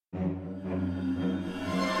Outo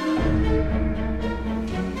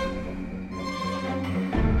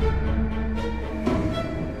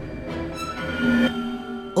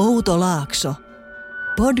Laakso.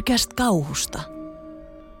 Podcast kauhusta.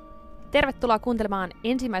 Tervetuloa kuuntelemaan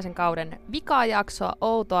ensimmäisen kauden vikajaksoa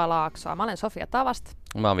Outoa Laaksoa. Mä olen Sofia Tavast.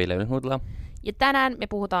 Mä oon Ville Ylhutla. Ja tänään me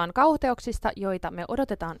puhutaan kauhuteoksista, joita me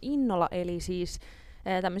odotetaan innolla, eli siis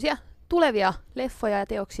tämmöisiä tulevia leffoja ja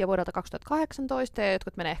teoksia vuodelta 2018 ja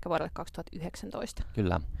jotkut menee ehkä vuodelle 2019.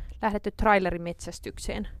 Kyllä. Lähdetty trailerin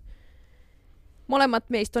metsästykseen. Molemmat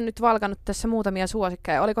meistä on nyt valkannut tässä muutamia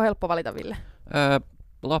suosikkeja. Oliko helppo valita, Ville?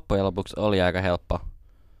 Loppujen lopuksi oli aika helppo.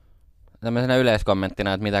 Tämmöisenä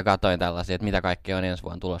yleiskommenttina, että mitä katsoin tällaisia, että mitä kaikkea on ensi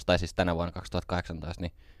vuonna tulossa, tai siis tänä vuonna 2018,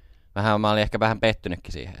 niin mä olin ehkä vähän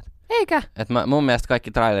pettynytkin siihen. Eikä? Mun mielestä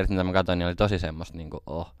kaikki trailerit, mitä mä katsoin, niin oli tosi semmoista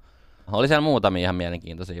Oli siellä muutamia ihan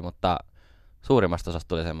mielenkiintoisia, mutta suurimmasta osasta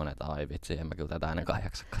tuli semmoinen, että ai vitsi, en mä kyllä tätä ainakaan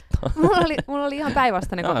jaksa katsoa. Mulla oli ihan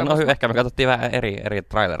päinvastainen kokemus. Ehkä me katsottiin vähän eri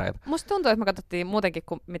trailereita. Musta tuntuu, että me katsottiin muutenkin,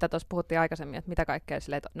 kuin mitä tuossa puhuttiin aikaisemmin, että mitä kaikkea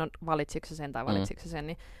silleen, että no valitsiko se sen tai valitsiko se sen,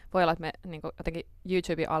 niin voi olla, että me niin kuin, jotenkin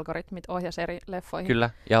YouTube-algoritmit ohjasi eri leffoihin. Kyllä,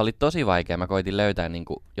 ja oli tosi vaikea. Mä koitin löytää niin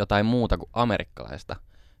kuin jotain muuta kuin amerikkalaista.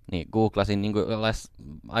 Niin googlasin niin kuin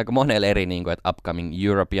aika monelle eri, niin kuin, että upcoming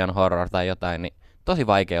European horror tai jotain, niin tosi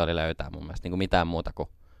vaikea oli löytää mun mielestä niin kuin mitään muuta kuin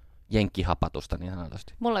jenkkihapatusta niin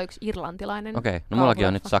sanotusti. Mulla on yksi irlantilainen. Okei, no mullakin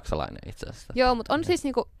on nyt saksalainen itse asiassa. Joo, mutta on siis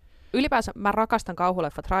niinku, ylipäänsä mä rakastan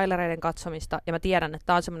kauhuleffa-trailereiden katsomista, ja mä tiedän, että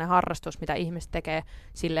tää on semmoinen harrastus, mitä ihmiset tekee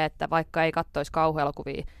silleen, että vaikka ei kattoisi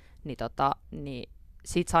kauhuelokuvia, niin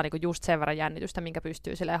siitä saa niinku just sen verran jännitystä, minkä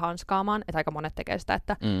pystyy silleen hanskaamaan. Että aika monet tekee sitä,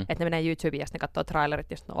 että ne menee YouTubeen ja sitten ne katsoo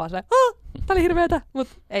trailerit ja sitten on vaan silleen, tää oli hirveetä,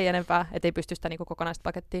 mutta ei enempää, että ei pysty sitä niinku kokonaista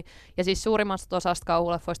pakettia. Ja siis suurimmasta osasta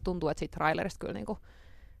kauhuleffoista tuntuu, että siitä trailerista kyllä niinku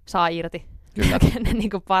saa irti. Kyllä. Ne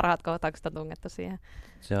niinku parhaat kohtaukset on tungettu siihen.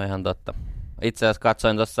 Se on ihan totta. Itse asiassa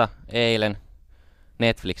katsoin tuossa eilen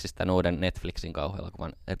Netflixistä uuden Netflixin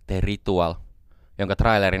kauhuelokuvan The Ritual, jonka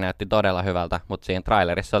traileri näytti todella hyvältä, mutta siinä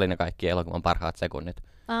trailerissa oli ne kaikki elokuvan parhaat sekunnit.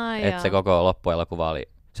 Se koko loppuelokuva oli,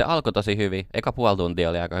 se alkoi tosi hyvin, eka puoli tuntia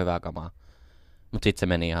oli aika hyvää kamaa, mutta sitten se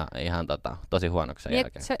meni ihan tosi huonoksi sen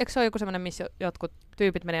jälkeen. Eikö se ole joku semmoinen, missä jotkut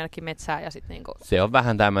tyypit menee jonnekin metsään ja sitten niinku... Se on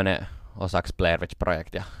vähän tämmöinen osaksi Blair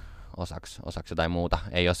Witch-projekti ja osaksi jotain muuta.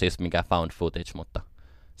 Ei ole siis mikään found footage, mutta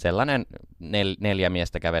sellainen 4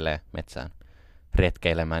 miestä kävelee metsään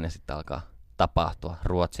retkeilemään ja sitten alkaa tapahtua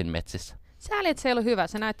Ruotsin metsissä. Sääli, että se ei ollut hyvä.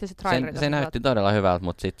 Se näytti se traileri. Se näytti todella hyvältä,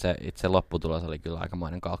 mutta sitten se itse lopputulos oli kyllä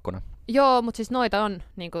aikamoinen kalkkuna. Joo, mutta siis noita on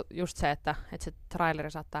niinku just se, että se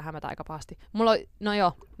traileri saattaa hämätä aika pahasti. Mulla on, no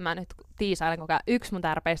joo, mä nyt tiisailen koko ajan. Yksi mun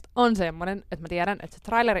tärpeistä on semmonen, että mä tiedän, että se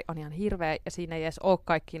traileri on ihan hirveä ja siinä ei edes ole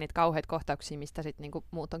kaikki niitä kauheita kohtauksia, mistä sit niinku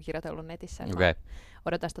muut on kirjoitellut netissä. Okay.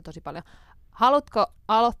 Odotan sitä tosi paljon. Haluatko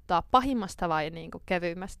aloittaa pahimmasta vai niinku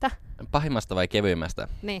kevyimmästä? Pahimmasta vai kevyimmästä?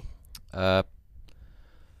 Niin.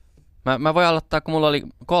 Mä voin aloittaa, kun mulla oli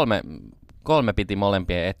kolme piti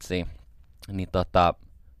molempia etsiä, niin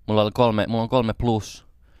mulla on 3 plus.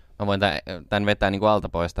 Mä voin tän vetää niinku alta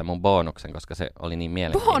pois tämän mun bonuksen, koska se oli niin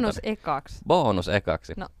mielenkiintoinen. Bonus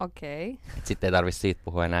ekaksi. No okei. Okay. Sitten ei tarvitse siitä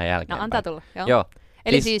puhua enää jälkeenpäin. No antaa tulla, joo.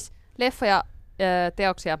 Eli siis leffoja,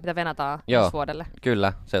 teoksia, mitä venataan ensi vuodelle.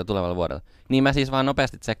 Kyllä, se on tulevalle vuodelle. Niin mä siis vaan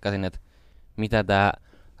nopeasti tsekkasin, että mitä tää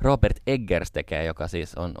Robert Eggers tekee, joka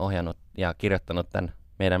siis on ohjannut ja kirjoittanut tän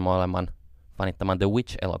meidän molemman fanittaman The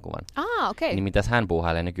Witch-elokuvan. Okei. Niin mitäs hän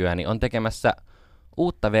puuhailee nykyään, niin on tekemässä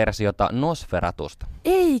uutta versiota Nosferatusta.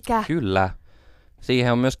 Eikä! Kyllä.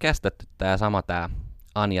 Siihen on myös kästetty tää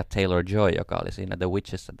Anya Taylor-Joy, joka oli siinä The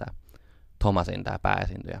Witchissä tää Thomasin tää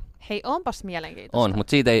pääesiintyjä. Hei, onpas mielenkiintoista. On,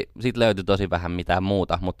 mutta siitä löytyi tosi vähän mitään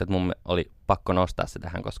muuta, mutta mun oli pakko nostaa se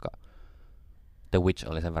tähän, koska The Witch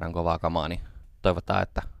oli sen verran kovaa kamaa, niin toivotaan,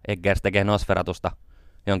 että Eggers tekee Nosferatusta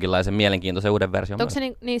jonkinlaisen mielenkiintoisen uuden version. Onko se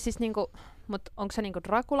mutta onko se niinku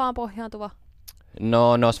Draculaan pohjautuva?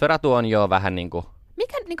 No Nosferatu on jo vähän niinku...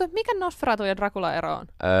 Mikä Nosferatu ja Dracula ero on?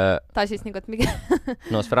 Tai siis niinku, että mikä...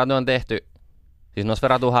 Nosferatu on tehty... Siis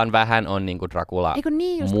Nosferatuhan vähän on niinku Dracula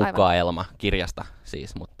mukaelma kirjasta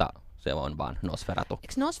siis, mutta se on vaan Nosferatu.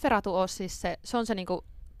 Eikö Nosferatu ole siis se on se niinku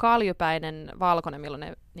kaljupäinen valkoinen, milloin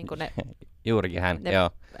ne... Niinku ne juurikin hän, joo.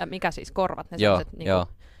 Mikä siis korvat? Ne joo,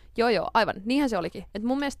 niinku, Joo, aivan. Niinhän se olikin. Et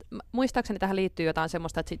mun mielestä, muistaakseni tähän liittyy jotain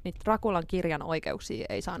semmoista, että niitä Draculan kirjan oikeuksia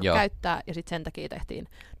ei saanut käyttää, ja sitten sen takia tehtiin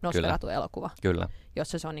Nosferatu-elokuva. Kyllä.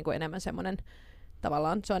 Jossa se on niinku enemmän semmoinen,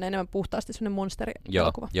 tavallaan se on enemmän puhtaasti semmoinen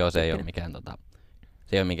monsteri-elokuva. Joo, se ei ole mikään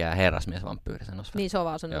se ei ole mikään herrasmiesvampyyri se Nosferatu. Niin, se on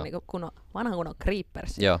vaan semmoinen niinku vanhan kunnon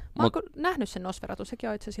creepers. Joo. Mä oon nähnyt sen Nosferatu, sekin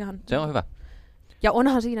on itse asiassa ihan... Se on hyvä. Ja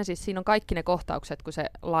onhan siinä on kaikki ne kohtaukset, kun se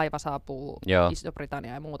laiva saapuu Joo.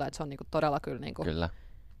 Iso-Britanniaan ja muuta, että se on niinku todella kyllä, niinku, Kyllä.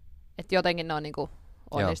 että jotenkin ne on niinku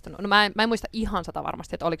onnistunut. No mä en muista ihan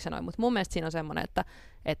varmasti, että oliko se noin, mutta mun mielestä siinä on semmoinen, että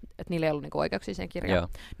niillä ei ollut niinku oikeuksia siihen kirjaan. Joo.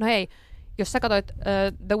 No hei, jos sä katsoit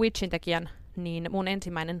The Witchin tekijän, niin mun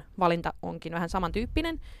ensimmäinen valinta onkin vähän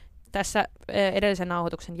samantyyppinen. Tässä edellisen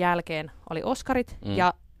nauhoituksen jälkeen oli Oscarit,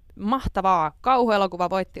 ja mahtavaa kauhuelokuva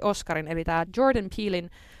voitti Oscarin, eli tämä Jordan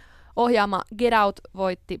Peelin ohjaama Get Out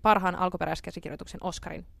voitti parhaan alkuperäiskäsikirjoituksen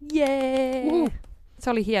Oscarin. Jee! Se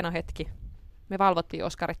oli hieno hetki. Me valvottiin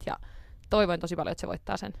Oscarit ja toivoin tosi paljon, että se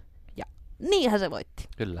voittaa sen. Ja niinhän se voitti.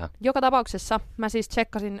 Kyllä. Joka tapauksessa mä siis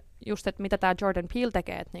tsekkasin just, että mitä tämä Jordan Peele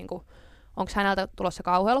tekee, että niinku, onko häneltä tulossa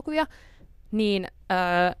kauhuelokuvia. Niin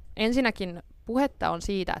ensinnäkin puhetta on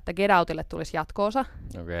siitä, että Get Outille tulisi jatko-osa.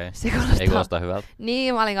 Okei. Se Ei kuulosta hyvältä.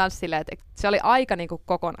 Niin, mä olin kanssa silleen, että se oli aika niinku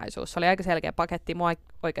kokonaisuus. Se oli aika selkeä paketti. Mua ei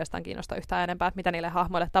oikeastaan kiinnosta yhtään enempää, että mitä niille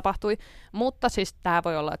hahmoille tapahtui. Mutta siis tää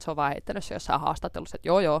voi olla, että se on vaan heittänyt se jossain haastattelussa, että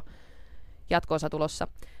joo, jatko-osa tulossa.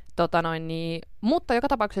 Mutta joka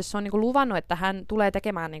tapauksessa se on niinku luvannut, että hän tulee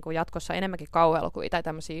tekemään niinku jatkossa enemmänkin kauhuelokuvia tai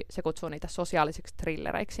tämmöisiä, se kutsuu niitä sosiaalisiksi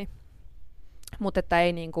thrillereiksi. Mutta että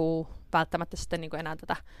ei niinku välttämättä sitten niinku enää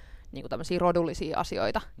tätä niinku tämmöisiä rodullisia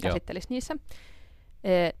asioita käsittelisi niissä.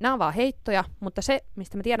 Nämä on vaan heittoja, mutta se,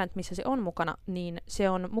 mistä mä tiedän, että missä se on mukana, niin se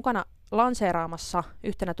on mukana lanseeraamassa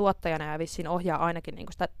yhtenä tuottajana ja vissiin ohjaa ainakin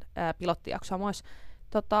niinku sitä pilottijaksoa myös.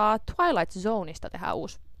 Twilight Zoneista tehdään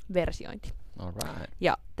uusi versiointi. Alright.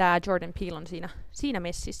 Ja tämä Jordan Peele on siinä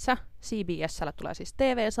messissä. CBS:llä tulee siis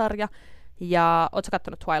TV-sarja. Ja ootko sä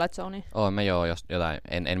kattonut Twilight Zonea? Oon mä jotain,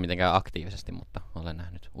 en mitenkään aktiivisesti, mutta olen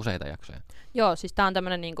nähnyt useita jaksoja. Joo, siis tää on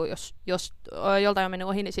tämmönen, niinku, jos joltain on mennyt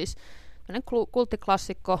ohi, niin siis tämmönen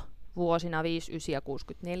kulttiklassikko vuosina 59 ja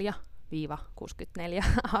 64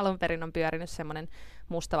 alun perin on pyörinyt semmonen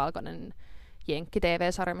mustavalkoinen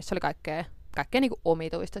jenkki-TV-sarja, missä oli kaikkea niinku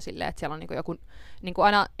omituista silleen, että siellä on niinku joku, niinku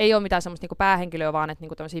aina ei ole mitään semmoista niinku päähenkilöä, vaan että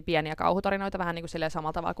niinku tämmöisiä pieniä kauhutarinoita, vähän niinku silleen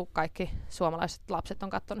samalla tavalla kuin kaikki suomalaiset lapset on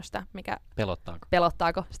katsonut sitä, mikä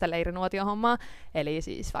pelottaako sitä leirinuotio-hommaa. Eli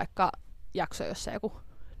siis vaikka jakso, jossa joku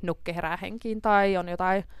nukke herää henkiin, tai on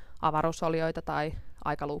jotain avaruusolioita tai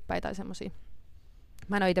aikaluuppeja tai semmoisia.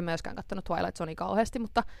 Mä en ole itse myöskään katsonut Twilight Zonea kauheasti,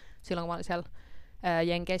 mutta silloin kun mä olin siellä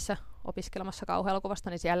Jenkeissä opiskelemassa kauhuelokuvasta,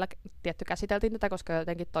 niin siellä tietty käsiteltiin tätä, koska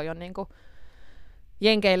jotenkin toi on niinku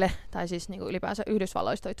Jenkeille, tai siis niinku ylipäänsä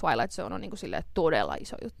Yhdysvalloissa toi Twilight Zone on niinku silleen todella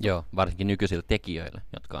iso juttu. Joo, varsinkin nykyisille tekijöille,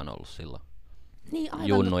 jotka on ollut silloin niin,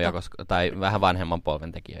 junnuja, tai vähän vanhemman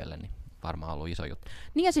polven tekijöille, niin varmaan ollut iso juttu.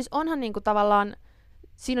 Niin ja siis onhan niinku tavallaan,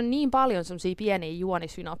 siinä on niin paljon semmosia pieniä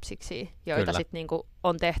juonisynopsiksi, joita sitten niinku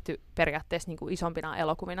on tehty periaatteessa niinku isompina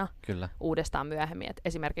elokuvina uudestaan myöhemmin. Et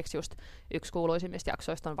esimerkiksi just yksi kuuluisimmista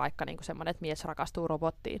jaksoista on vaikka niinku semmoinen, että mies rakastuu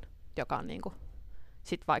robottiin, joka on niinku,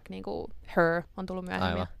 sit vaikka niinku Her on tullut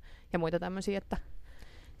myöhemmin ja muita tämmöisiä, että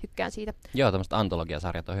tykkään siitä. Joo, tämmöiset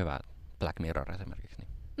antologiasarjat on hyvä, Black Mirror esimerkiksi.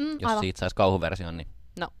 Niin jos aivan. siitä saisi kauhuversion, niin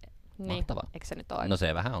mahtavaa. Eikö se nyt ole? No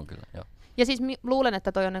se vähän on kyllä, joo. Ja siis luulen,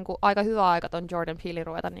 että toi on niinku aika hyvä aika ton Jordan Peele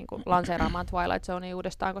ruveta niinku lanseeraamaan Twilight Zonea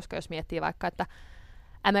uudestaan, koska jos miettii vaikka, että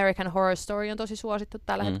American Horror Story on tosi suosittu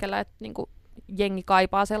tällä hetkellä, että niinku jengi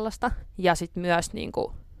kaipaa sellaista. Ja sitten myös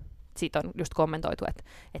niinku, siitä on just kommentoitu, että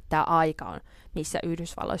tämä aika on, missä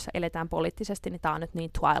Yhdysvalloissa eletään poliittisesti, niin tämä on nyt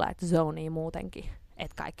niin Twilight Zonea muutenkin.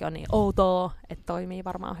 Että kaikki on niin outoa, että toimii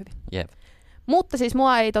varmaan hyvin. Yep. Mutta siis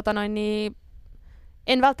mua ei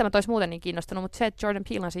en välttämättä olisi muuten niin kiinnostunut, mutta se, että Jordan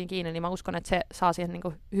Peele on siinä kiinni, niin mä uskon, että se saa siihen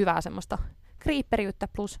niinku hyvää semmoista kriipperiyttä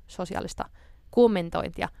plus sosiaalista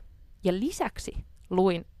kommentointia. Ja lisäksi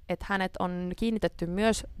luin, että hänet on kiinnitetty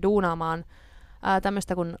myös duunaamaan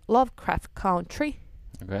tämmöistä kuin Lovecraft Country,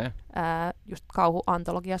 just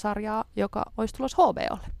kauhuantologiasarjaa, joka olisi tulossa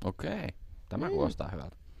HBOlle. Okei, tämä kuulostaa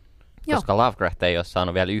hyvältä. Koska Lovecraft ei ole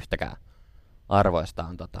saanut vielä yhtäkään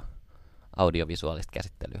arvoistaan audiovisuaalista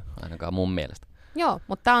käsittelyä, ainakaan mun mielestä. Joo,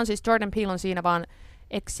 mutta tää on siis Jordan Peele on siinä vaan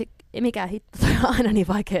mikä hitto, toi on aina niin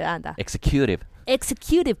vaikea ääntää.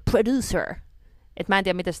 Executive producer. Et mä en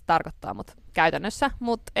tiedä, mitä se tarkoittaa, mutta käytännössä,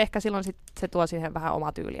 mutta ehkä silloin se tuo siihen vähän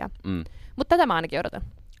omaa tyyliä. Mutta tätä mä ainakin odotan.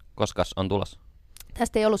 Koskas on tulossa?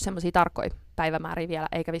 Tästä ei ollut semmoisia tarkkoja päivämääriä vielä,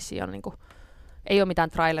 eikä vissiin ole niinku, ei ole mitään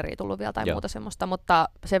traileria tullut vielä tai muuta semmoista, mutta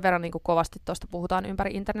sen verran niinku kovasti tuosta puhutaan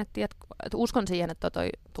ympäri internettiä, että uskon siihen, että toi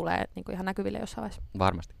tulee niinku ihan näkyville jossain vaiheessa.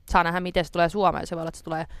 Varmasti. Saa nähdä, miten se tulee Suomeen. Se voi olla, että se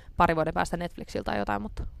tulee pari vuoden päästä Netflixiltä tai jotain,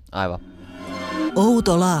 mutta... Aivan.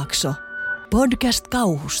 Outo Laakso. Podcast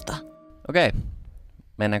kauhusta. Okei.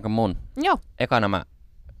 Mennäänkö mun? Joo. Ekana mä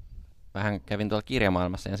vähän kävin tuolla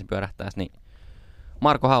kirjamaailmassa ensin pyörähtäessä, niin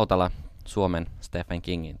Marko Hautala, Suomen Stephen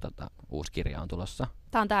Kingin uusi kirja on tulossa.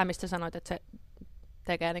 Tää on tää, mistä sanoit, että se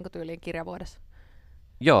tekee niinku tyyliin kirjavuodessa?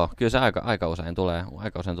 Joo, kyllä se aika usein tulee.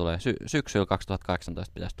 Syksyllä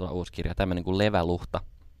 2018 pitäisi tulla uusi kirja, tämmöinen kuin Leväluhta.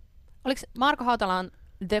 Oliko Marko Hautalan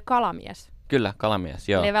The Kalamies? Kyllä, kalamies,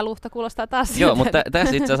 joo. Leväluhta kuulostaa taas siltä. Joo, mutta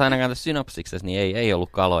tässä itse asiassa ainakaan tässä synopsiksessa niin ei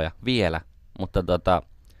ollut kaloja vielä. Mutta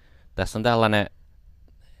tässä on tällainen,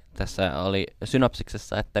 tässä oli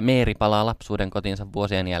synopsiksessa, että Meeri palaa lapsuuden kotinsa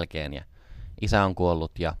vuosien jälkeen ja isä on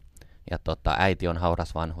kuollut ja äiti on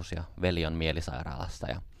hauras vanhus ja veli on mielisairaalassa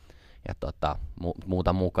ja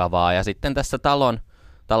muuta mukavaa. Ja sitten tässä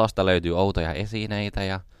talosta löytyy outoja esineitä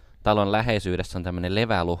ja talon läheisyydessä on tämmöinen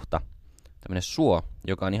leväluhta, tämmöinen suo,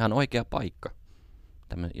 joka on ihan oikea paikka.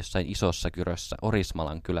 Jossain Isossa Kyrössä,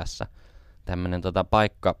 Orismalan kylässä. Tämmöinen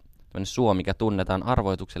paikka, tämmöinen suo, mikä tunnetaan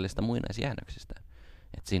arvoituksellista muinaisjäännöksistä.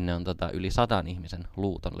 Et sinne on yli 100 ihmisen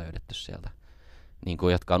luut on löydetty sieltä, niin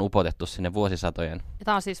kuin, jotka on upotettu sinne vuosisatojen. Ja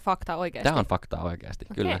tämä on siis fakta oikeasti? Tämä on fakta oikeasti,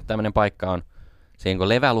 kyllä. Tämmöinen paikka on siinä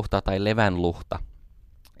leväluhta tai levänluhta.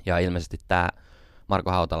 Ja ilmeisesti tämä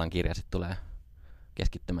Marko Hautalan kirja sitten tulee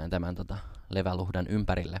keskittymään tämän leväluhdan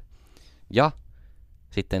ympärille. Ja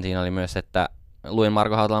sitten siinä oli myös, että luin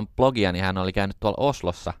Marko Hautalan blogia, niin hän oli käynyt tuolla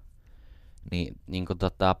Oslossa niin kuin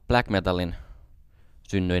black metalin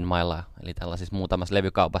synnyinmailla, eli tällaisissa muutamassa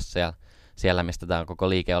levykaupassa siellä, mistä tämä koko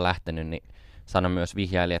liike on lähtenyt, niin sanoi myös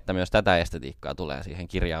vihjaili, että myös tätä estetiikkaa tulee siihen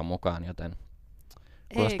kirjaan mukaan, joten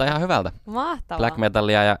kuulostaa ihan hyvältä. Mahtavaa. Black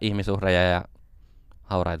metalia ja ihmisuhreja ja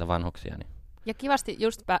hauraita vanhuksia. Niin. Ja kivasti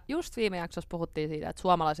just viime jaksossa puhuttiin siitä, että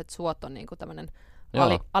suomalaiset suot on niinku tämmöinen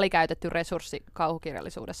alikäytetty resurssi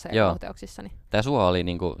kauhukirjallisuudessa ja kauhuteoksissa. Niin. Tämä suo oli,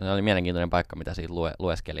 se oli mielenkiintoinen paikka, mitä siitä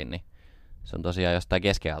lueskelin. Niin se on tosiaan jostain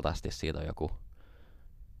keskiajalta asti. Siitä on joku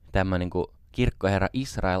tämmöinen kuin kirkkoherra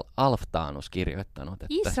Israel Alftaanus kirjoittanut. Että,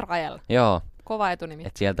 Israel? Joo. Kova etunimi.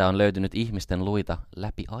 Että sieltä on löytynyt ihmisten luita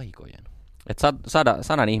läpi aikojen. Että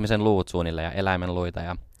 100 ihmisen luut suunnilleen ja eläimen luita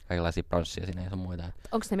ja kaikenlaisia pronssia sinne ja sun muita.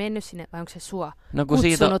 Onko ne mennyt sinne vai onko se suo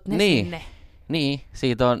kutsunut ne sinne? Niin,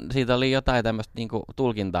 siitä oli jotain tämmöistä niinku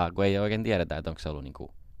tulkintaa, kun ei oikein tiedetä, että onko se ollut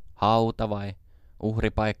niinku hauta vai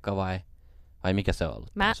uhripaikka vai mikä se on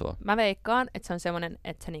ollut suo. Mä veikkaan, että se on semmoinen,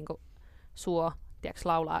 että se niinku suo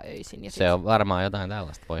laulaa öisin. Ja se on varmaan jotain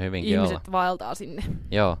tällaista, voi hyvinkin olla. Ihmiset vaeltaa sinne.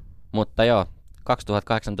 Joo, mutta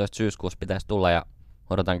 2018 syyskuussa pitäisi tulla ja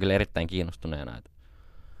odotan kyllä erittäin kiinnostuneena, että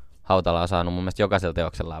Hautala on saanut mun mielestä jokaisella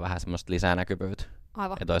teoksellaan vähän semmoista lisää näkyvyyttä.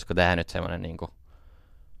 Aivan. Että olisiko tehdä nyt semmoinen niinku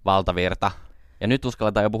valtavirta. Ja nyt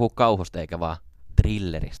uskalletaan jo puhua kauhusta eikä vaan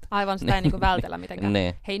thrilleristä. Aivan, sitä ei niinku vältellä mitenkään.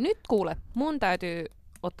 Ne. Hei nyt kuule, mun täytyy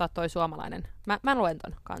ottaa toi suomalainen. Mä luen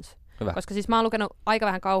ton kanssa. Hyvä. Koska siis mä oon lukenut aika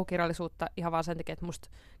vähän kauhukirjallisuutta ihan vaan sen takia, että musta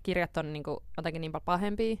kirjat on niinku jotenkin niin paljon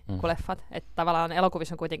pahempia kuin leffat. Että tavallaan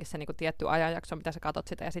elokuvissa on kuitenkin se niinku tietty ajanjakso, mitä sä katot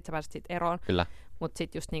sitä ja sit sä pääset siitä eroon. Kyllä. Mut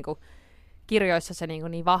sit just niinku kirjoissa se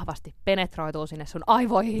niin vahvasti penetroituu sinne sun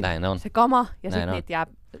aivoihin. Näin on. Se kama ja sitten niitä jää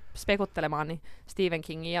spekuttelemaan, niin Stephen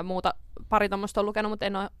Kingin ja muuta pari tommoista on lukenut, mutta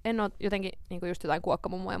en ole jotenkin niin just jotain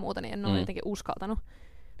kuokkamummoja ja muuta, niin en ole jotenkin uskaltanut.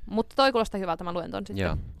 Mutta toi kuulostaa hyvältä, mä luen ton sitten.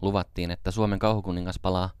 Joo, luvattiin, että Suomen kauhukuningas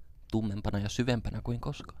palaa tummempana ja syvempänä kuin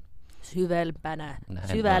koskaan. Syvempänä, näin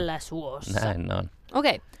syvällä suossa. Näin on.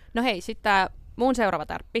 Okei, no hei, sitten tää mun seuraava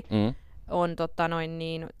tärppi on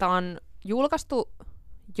tää on julkaistu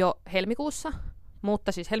jo helmikuussa,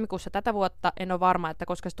 mutta siis helmikuussa tätä vuotta en ole varma, että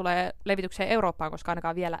koska se tulee levitykseen Eurooppaan, koska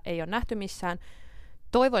ainakaan vielä ei ole nähty missään.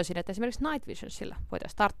 Toivoisin, että esimerkiksi Night Visionsilla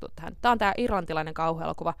voitaisiin tarttua tähän. Tämä on tämä irlantilainen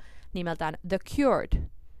kauhuelokuva nimeltään The Cured,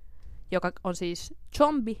 joka on siis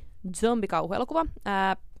zombie-kauhuelokuva.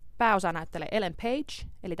 Pääosa näyttelee Ellen Page,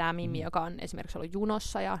 eli tämä Mimmi, joka on esimerkiksi ollut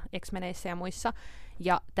Junossa ja X-Meneissä ja muissa.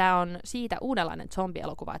 Ja tämä on siitä uudenlainen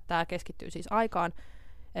zombie-elokuva, että tämä keskittyy siis aikaan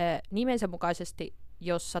nimensä mukaisesti,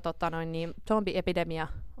 jossa zombiepidemia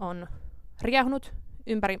on riehunut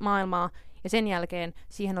ympäri maailmaa, ja sen jälkeen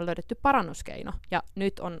siihen on löydetty parannuskeino. Ja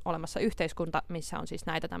nyt on olemassa yhteiskunta, missä on siis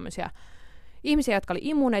näitä tämmöisiä ihmisiä, jotka oli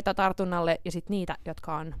immuuneita tartunnalle, ja sitten niitä,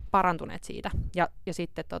 jotka on parantuneet siitä. Ja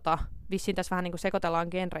sitten vissiin tässä vähän niin kuin sekoitellaan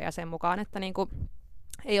genrejä sen mukaan, että niin kuin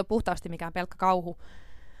ei ole puhtaasti mikään pelkkä kauhu,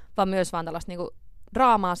 vaan myös vaan tällaista niin kuin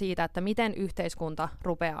draamaa siitä, että miten yhteiskunta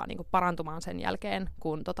rupeaa niin kuin parantumaan sen jälkeen,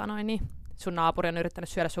 kun sun naapuri on yrittänyt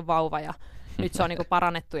syödä sun vauva ja nyt se on niinku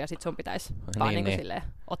parannettu ja sit sun pitäisi vaan silleen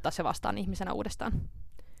ottaa se vastaan ihmisenä uudestaan.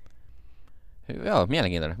 Joo,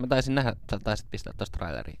 mielenkiintoinen. Mä taisin nähdä, sä taisit pistää tosta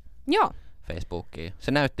traileriin. Joo. Facebookiin.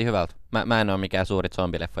 Se näytti hyvältä. Mä en oo mikään suuri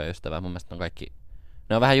zombileffojen ystävä. Mun mielestä on kaikki,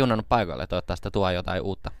 ne on vähän junnannut paikoille, toivottavasti sitä tuo jotain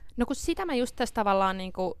uutta. No kun sitä mä just tässä tavallaan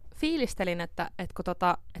niinku fiilistelin, että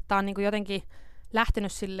tää on niinku jotenkin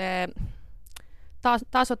lähtenyt silleen,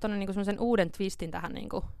 taas ottanut niinku semmoisen uuden twistin tähän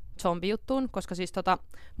niinku zombijuttuun, koska siis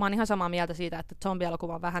mä oon ihan samaa mieltä siitä, että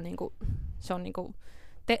zombielokuva on vähän niinku Se on niinku,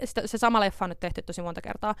 se sama leffa on nyt tehty tosi monta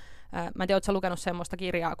kertaa. Mä en tiedä, ootko sä lukenut semmoista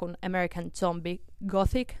kirjaa kuin American Zombie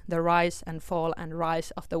Gothic, The Rise and Fall and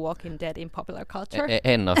Rise of the Walking Dead in Popular Culture.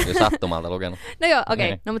 En ole kyllä sattumalta lukenut. No joo,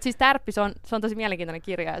 okei. No mutta siis Tärppi, se on tosi mielenkiintoinen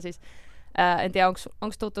kirja. Ja siis, en tiedä,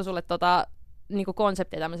 onko tuttu sulle niinku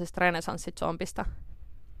konseptia tämmöisestä renesanssizombista?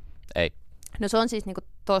 Ei. No se on siis niinku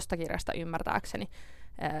tosta kirjasta ymmärtääkseni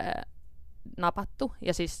napattu.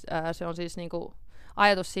 Ja siis se on siis niinku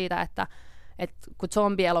ajatus siitä, että kun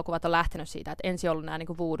zombie-elokuvat on lähtenyt siitä, että ensin on ollut nämä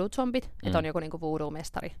niinku voodoo-zombit, että on joku niinku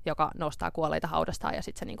voodoo-mestari, joka nostaa kuolleita haudastaan, ja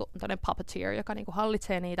sitten se niinku, puppeteer, joka niinku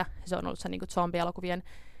hallitsee niitä. Se on ollut se niinku zombie-elokuvien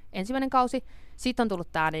ensimmäinen kausi. Sitten on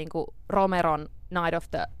tullut tämä niinku Romeron Night of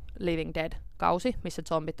the Living Dead-kausi, missä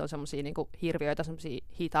zombit on semmosia niinku hirviöitä, semmosia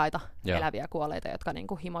hitaita, eläviä kuolleita, jotka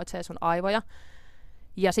niinku himoitsee sun aivoja.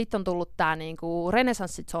 Ja sitten on tullut tämä niinku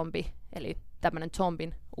renesanssizombi, eli tämmöinen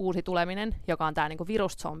zombin uusi tuleminen, joka on tämä niinku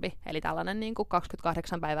viruszombi, eli tällainen niinku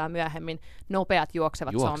 28 päivää myöhemmin nopeat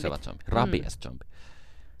juoksevat zombit. Rabies zombi.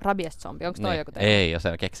 Rabies zombi, onko toi joku teema? Ei, jos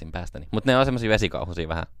en keksin päästäni. Mutta ne on semmosia vesikauhusia,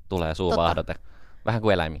 vähän tulee suuvahdote. Vähän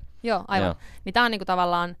kuin eläimiä. Joo, aivan. Joo. Niin tää on niinku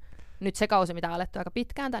tavallaan nyt se kausi, mitä on alettu aika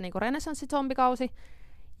pitkään, tää niinku renesanssizombikausi.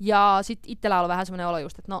 Ja sit itsellä on ollut vähän semmoinen olo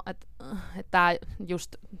just, että no, että tää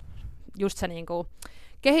just se niinku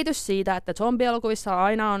kehitys siitä, että zombielokuvissa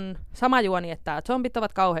aina on sama juoni, että zombit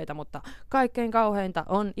ovat kauheita, mutta kaikkein kauheinta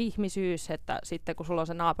on ihmisyys, että sitten kun sulla on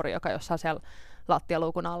se naapuri, joka jossain siellä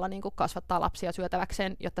lattialuukun alla niin kuin kasvattaa lapsia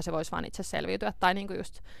syötäväkseen, jotta se voisi vaan itse selviytyä, tai niin kuin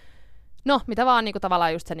just, no mitä vaan niin kuin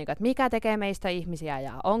tavallaan just se, niin kuin, että mikä tekee meistä ihmisiä,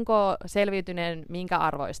 ja onko selviytyneen minkä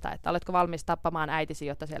arvoista, että oletko valmis tappamaan äitisi,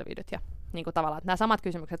 jotta selviydyt, ja niin kuin tavallaan, että nämä samat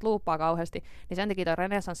kysymykset luuppaa kauheasti, niin sen takia tuo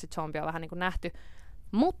renesanssizombi on vähän niin kuin nähty.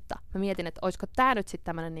 Mutta mä mietin, että olisiko tämä nyt sitten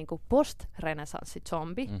tämmöinen niinku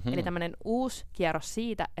post-renesanssizombi, eli tämmöinen uusi kierros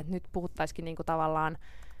siitä, että nyt puhuttaisikin niinku tavallaan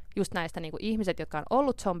just näistä niinku ihmiset, jotka on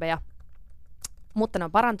ollut zombeja, mutta ne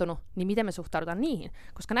on parantunut, niin miten me suhtaudutaan niihin?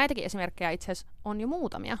 Koska näitäkin esimerkkejä itse asiassa on jo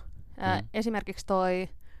muutamia. Esimerkiksi toi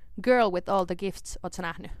Girl with All the Gifts, ootko sä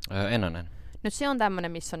nähnyt? En ole. Nyt se on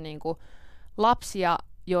tämmöinen, missä on niinku lapsia,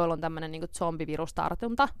 joilla on tämmöinen niinku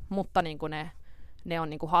zombivirustartunta, mutta niinku ne on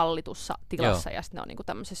niinku hallitussa tilassa. Joo. Ja sitten ne on niinku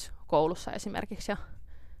tämmöisessä koulussa esimerkiksi. Ja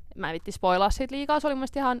mä en vitti spoilaa siitä liikaa. Se oli mun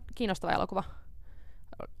mielestä ihan kiinnostava elokuva.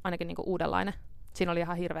 Ainakin niinku uudenlainen. Siinä oli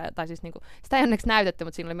ihan hirveä, tai siis niinku, sitä ei onneksi näytetty,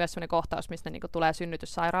 mutta siinä oli myös semmoinen kohtaus, missä ne niinku tulee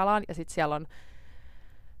synnytyssairaalaan. Ja sitten siellä on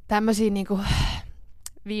tämmöisiä niinku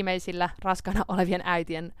viimeisillä raskaana olevien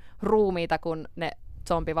äitien ruumiita, kun ne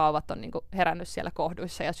zombivauvat on niinku herännyt siellä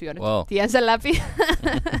kohduissa ja syönyt tiensä läpi.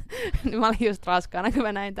 Mä olin just raskaana, kun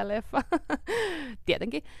mä näin tämän leffan.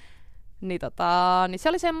 Tietenkin. Niin se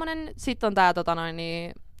oli semmonen. Sitten on tää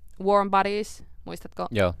Warm Bodies. Muistatko?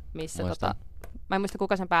 Joo, missä mä en muista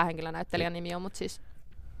kuka sen päähenkilön näyttelijän nimi on, mutta siis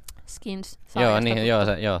Skins. Se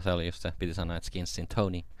oli just se. Piti sanoa, että Skinsin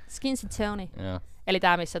Tony. Skinsin Tony. Joo. Eli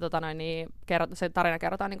tää, missä se tarina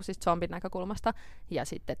kerrotaan niinku siis zombin näkökulmasta. Ja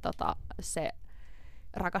sitten se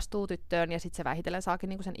rakastuu tyttöön ja sitten se vähitellen saakin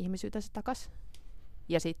niinku sen ihmisyytensä takas.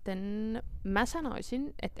 Ja sitten mä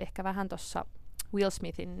sanoisin, että ehkä vähän tuossa Will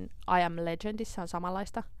Smithin I Am Legendissa on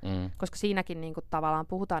samanlaista, koska siinäkin niinku tavallaan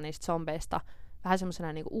puhutaan niistä zombeista vähän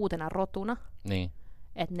semmoisena niinku uutena rotuna. Niin.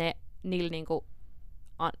 Että niillä niinku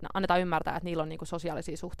annetaan ymmärtää, että niillä on niinku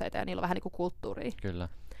sosiaalisia suhteita ja niillä on vähän niinku kulttuuria. Kyllä.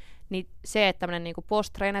 Niin se, että tämmöinen niinku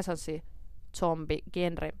post-renesanssi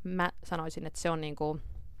zombi-genre, mä sanoisin, että se on niinku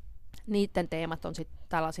niiden teemat on sitten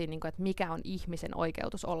tällaisia, niinku, että mikä on ihmisen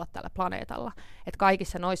oikeutus olla tällä planeetalla. Että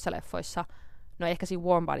kaikissa noissa leffoissa, no ehkä siinä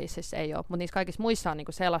Warm Bodiesissa ei ole, mutta niissä kaikissa muissa on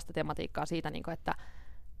niinku sellaista tematiikkaa siitä, niinku, että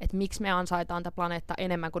miksi me ansaitaan tämä planeetta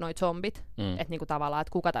enemmän kuin noi zombit. Että niinku tavallaan,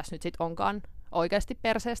 että kuka tässä nyt sitten onkaan oikeasti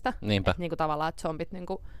perseestä. Että niinku tavallaan, että zombit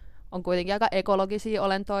niinku on kuitenkin aika ekologisia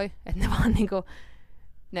olentoja. Että ne vaan niinku,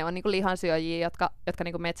 ne on niinku lihansyöjiä, jotka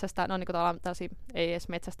niinku metsästää, ne on niinku tavallaan tällaisia, ei edes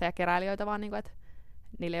metsästäjäkeräilijöitä, vaan niinku, että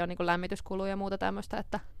niillä ei ole niinku lämmityskuluja ja muuta tämmöistä,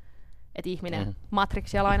 että ihminen,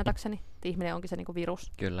 Matrixia lainatakseni, että ihminen onkin se niinku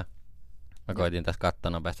virus. Kyllä. Mä koitin tässä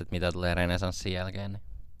katsoa nopeasti, että mitä tulee renesanssin jälkeen. Niin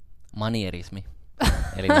manierismi.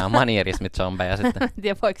 Eli nämä on manierismit zombeja sitten. En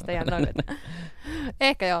tiedä, voiko sitä ihan noin.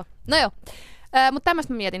 Ehkä joo. No joo. Mutta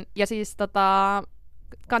tämmöistä mä mietin. Ja siis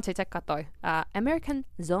kansi tsekkaa toi. American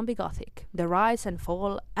Zombie Gothic. The Rise and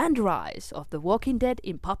Fall and Rise of the Walking Dead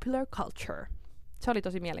in Popular Culture. Se oli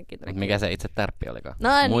tosi mielenkiintoinen. Mikä se itse tärppi olikaan? No,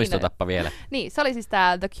 muistutappa vielä. Niin, se oli siis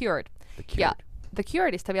tää The Cured. Ja The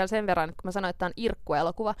Curedista vielä sen verran, kun mä sanoin, että tämä on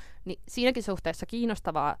irkkuelokuva, niin siinäkin suhteessa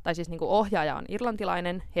kiinnostavaa, tai siis niinku ohjaaja on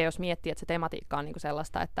irlantilainen, ja jos miettii, että se tematiikka on niinku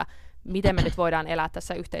sellaista, että miten me nyt voidaan elää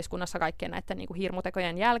tässä yhteiskunnassa kaikkien näiden niinku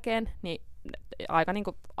hirmutekojen jälkeen, niin aika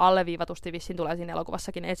niinku alleviivatusti vissiin tulee siinä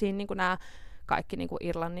elokuvassakin esiin niinku nämä kaikki niinku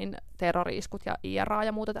Irlannin terrori-iskut ja IRA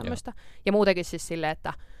ja muuta tämmöistä. Ja muutenkin siis silleen,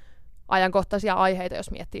 että ajankohtaisia aiheita,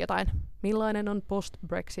 jos miettii jotain, millainen on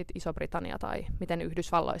post-Brexit Iso-Britannia tai miten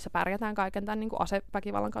Yhdysvalloissa pärjätään kaiken tämän niinku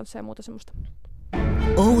aseväkivallan kanssa ja muuta semmoista.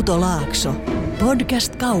 Outo Laakso,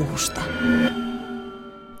 podcast kauhusta.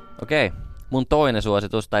 Okei. Mun toinen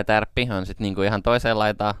suositus tai tärppi on sit niinku ihan toiseen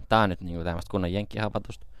laitaan. Tää on nyt niinku tämmöstä kunnon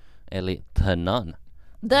jenkkihapatusta. Eli The Nun.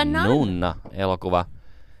 The Nun? Nunna-elokuva.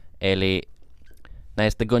 Eli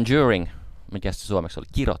näistä Conjuring, mikä se suomeksi oli,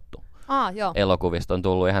 kirottu. Joo. Elokuvista on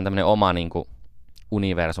tullut ihan tämmönen oma niinku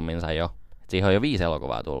universuminsa jo. Et siihen on jo 5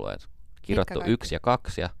 elokuvaa tullut. Et kirottu 1 ja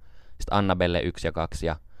 2 ja sitten Annabelle 1 ja 2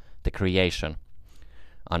 ja The Creation.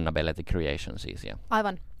 Annabelle The Creation siis. Ja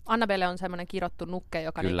Aivan. Annabelle on semmoinen kirottu nukke,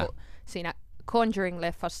 joka niinku siinä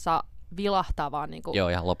Conjuring-leffassa vilahtaa vaan niinku. Joo,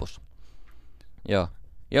 ihan lopussa. Joo,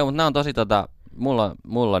 mutta nämä on tosi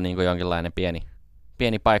mulla on niinku jonkinlainen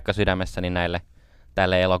pieni paikka sydämessäni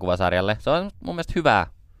tälle elokuvasarjalle. Se on mun mielestä hyvää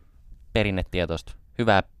perinnetietoista,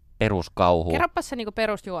 hyvää peruskauhua. Kerropas se niinku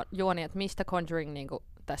perusjuoni, että mistä Conjuring niinku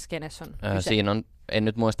tässä skenessä on kyse. Siinä on, en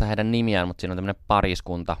nyt muista heidän nimiään, mutta siinä on tämmöinen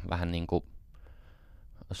pariskunta, vähän niinku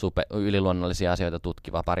yliluonnollisia asioita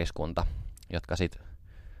tutkiva pariskunta, jotka sitten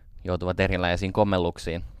joutuvat erilaisiin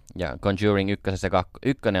kommelluksiin. Ja Conjuring 1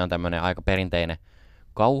 on tämmöinen aika perinteinen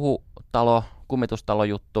kauhutalo, kummitustalo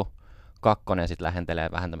juttu. 2 sitten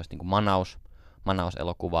lähentelee vähän tämmöistä niinku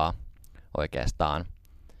Manaus-elokuvaa oikeastaan.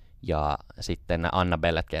 Ja sitten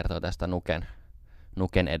Annabelle kertoo tästä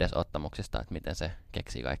Nuken edesottamuksista, että miten se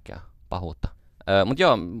keksii kaikkea pahuutta. Mutta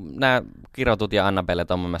joo, nämä kirotut ja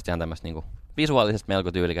Annabellet on mun mielestä ihan tämmöistä niinku visuaalisesti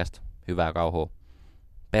melko tyylikästä, hyvää kauhua,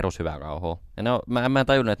 perushyvää kauhua. Ja mä en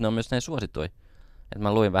tajunnut, että ne on myös näin suosittuja. Että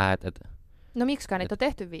mä luin vähän, että no miksikään niitä on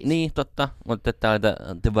tehty 5? Niin, totta. Mutta tää oli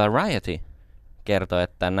The Variety kertoo,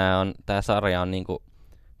 että tää sarja on niinku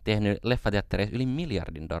tehnyt leffateattereissa yli $1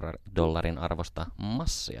 miljardin arvosta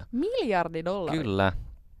massia. $1 miljardi? Kyllä.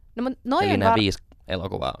 No, eli nämä 5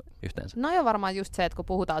 elokuvaa yhteensä. No on varmaan just se, että kun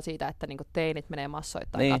puhutaan siitä, että niinku teinit menee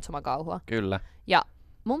massoittain katsomaan kauhua. Kyllä. Ja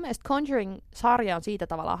mun mielestä Conjuring-sarja on siitä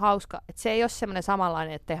tavallaan hauska, että se ei ole semmoinen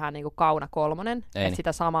samanlainen, että tehdään niinku Kauna 3, että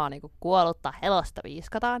sitä samaa niinku kuollutta helosta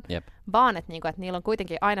viiskataan, vaan että niinku, et niillä on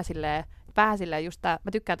kuitenkin aina silleen, vähän silleen just tää,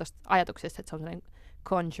 mä tykkään tosta ajatuksesta, että se on semmoinen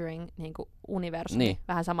Conjuring niinku universumi,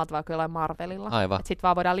 vähän samat tavalla kuin jollain Marvelilla. Aivan. Että sit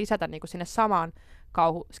vaan voidaan lisätä niinku sinne samaan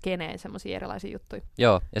kauhuskeneen semmoisia erilaisia juttuja.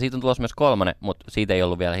 Joo, ja siitä on tulossa myös 3, mutta siitä ei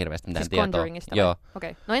ollut vielä hirveästi mitään tietoa. Conjuringista? Joo.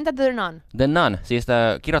 Okei. No entä The Nun? The Nun, siis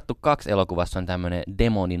kirottu 2 elokuvassa on tämmönen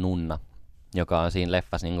demoninunna, joka on siinä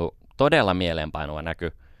leffassa niinku todella mieleenpainuva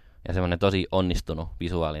näky. Ja semmoinen tosi onnistunut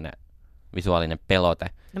visuaalinen pelote.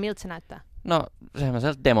 No miltä se näyttää? No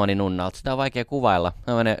semmoiselta demoninunnalta, sitä on vaikea kuvailla.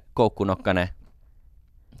 Semmoinen koukkunokkainen.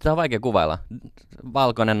 Sitä on vaikea kuvailla.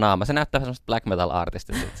 Valkoinen naama. Se näyttää semmoista black metal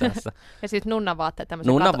artistista itse asiassa. Ja siis nunnan vaatteet.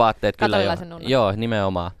 Tämmöisen nunnan vaatteet kyllä jo. Nunnan. Joo,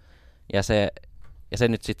 nimenomaan. Ja se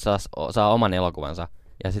nyt sitten saa oman elokuvansa.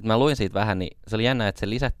 Ja sitten mä luin siitä vähän, niin se oli jännä, että se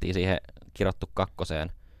lisättiin siihen kirottu 2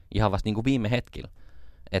 ihan vasta niinku viime hetkillä.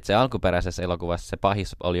 Että se alkuperäisessä elokuvassa se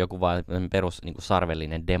pahis oli joku vaan perus niinku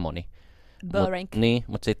sarvellinen demoni.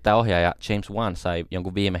 Mutta sitten tämä ohjaaja James Wan sai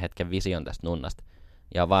jonkun viime hetken vision tästä nunnasta.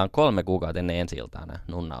 Ja vaan 3 kuukautta ennen ensi-iltaa nämä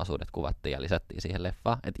nunna-osuudet kuvattiin ja lisättiin siihen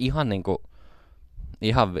leffaan. Et ihan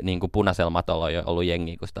niinku punaisella matolla on jo ollut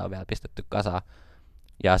jengiä, kun sitä on vielä pistetty kasaan.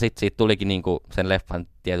 Ja sitten siitä tulikin niinku sen leffan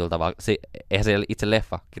tietyllä tavalla. Eihän se itse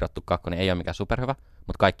leffa kirottu 2 ei ole mikään superhyvä,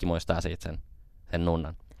 mutta kaikki muistaa siitä sen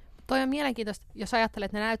nunnan. Toi on mielenkiintoista, jos ajattelet,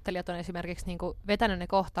 että ne näyttelijät on esimerkiksi niinku vetänyt ne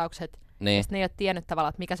kohtaukset, niin. Ja ne ei ole tiennyt tavallaan,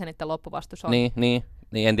 että mikä se niiden loppuvastus on. Niin,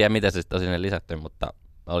 en tiedä miten se sitten on sinne lisätty, mutta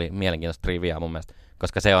oli mielenkiintoista triviaa mun mielestä,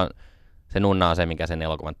 koska se nunna on se, mikä sen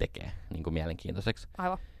elokuvan tekee niin kuin mielenkiintoiseksi.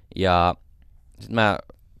 Aivan. Ja sit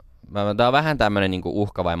tää on vähän tämmönen niinku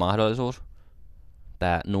uhka vai mahdollisuus,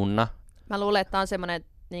 tää nunna. Mä luulen, että tää on semmonen,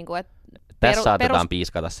 niinku, että tässä saatetaan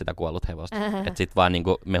piiskata sitä kuollut hevosta. Että sit vaan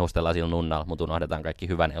niinku mehustellaan sillä nunnalla, mutta unohdetaan kaikki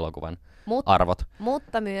hyvän elokuvan arvot.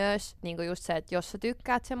 Mutta myös niinku just se, että jos sä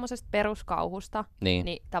tykkäät semmosesta peruskauhusta,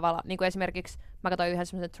 niin tavallaan, niinku esimerkiksi mä katsoin yhden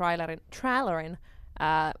semmoisen trailerin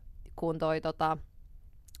kun toi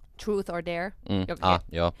Truth or Dare,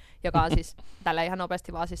 joka on siis tällä ihan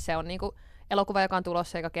nopeasti vaan siis se on niinku elokuva, joka on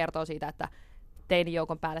tulossa, joka kertoo siitä, että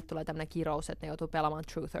teinijoukon päälle tulee tämmönen kirous, että ne joutuu pelaamaan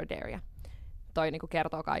Truth or Darea. toi niinku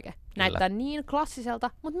kertoo kaiken. Näyttää niin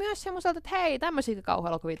klassiselta, mutta myös semmoiselta, että hei, tämmöisiä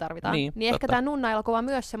kauhuelokuvia tarvitaan. Niin ehkä tämä Nunna-elokuva on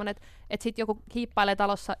myös semmoinen, että sit joku hiippailee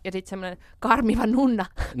talossa ja sitten semmoinen karmiva nunna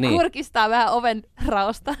kurkistaa vähän oven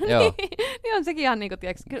raosta. niin on sekin ihan niinku,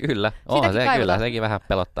 tiiäks, Kyllä, kyllä, sekin vähän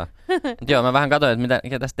pelottaa. Joo, mä vähän katsoin, että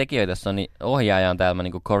mikä tässä tekijöissä on, niin ohjaaja on täällä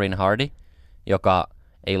niinku Corin Hardy, joka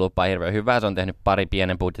ei lupaa hirveän hyvää. Se on tehnyt pari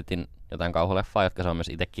pienen budjetin jotain kauhuleffaa, jotka se on myös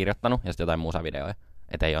itse kirjoittanut, ja sitten jotain musavideoja.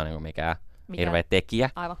 Että ei ole niinku mikään hirveä tekijä,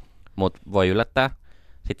 mutta voi yllättää.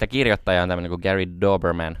 Sitten kirjoittaja on tämmöinen kuin Gary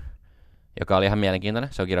Doberman, joka oli ihan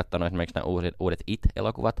mielenkiintoinen. Se on kirjoittanut esimerkiksi nämä uudet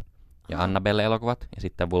It-elokuvat ja Annabelle-elokuvat, ja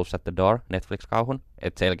sitten Wolves at the Door, Netflix-kauhun.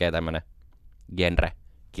 Että selkeä tämmöinen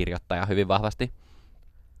genre-kirjoittaja hyvin vahvasti.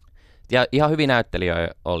 Ja ihan hyvin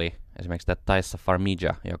näyttelijöitä oli esimerkiksi tämä Taissa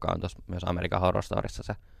Farmiga, joka on tuossa myös American Horror Storyssa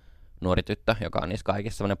se nuori tyttö, joka on niissä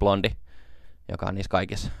kaikissa semmoinen blondi, joka on niissä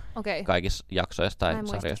kaikissa jaksoissa tai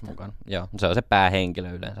sarjoissa mukana. Joo, se on se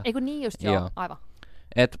päähenkilö yleensä. Eikö niin just, joo. Aivan.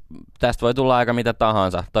 Et tästä voi tulla aika mitä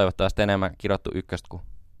tahansa, toivottavasti enemmän kirjoittu 1 kuin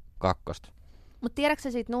 2. Mutta tiedätkö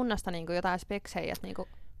sä siitä nunnasta niinku jotain speksejä, että niinku,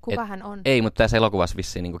 kuka hän on? Ei, mutta tässä elokuvassa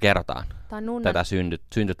vissiin niinku kerrotaan tätä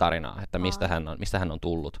syntytarinaa, että mistä hän on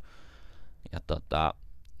tullut. Ja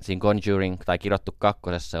siinä Conjuring, tai kirjoittu 2.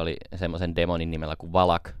 oli semmoisen demonin nimellä kuin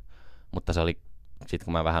Valak, mutta se oli, sit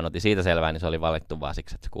kun mä vähän otin siitä selvää, niin se oli valittu vaan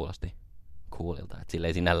siksi, että se kuulosti coolilta. Että sillä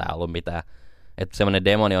ei sinällään ollut mitään, että semmoinen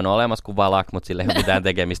demoni on olemassa kuin Valak, mutta sillä ei ole mitään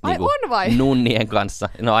tekemistä niinku nunnien kanssa.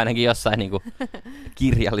 No ainakin jossain niinku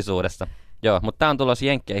kirjallisuudessa. Joo, mutta tää on tulossa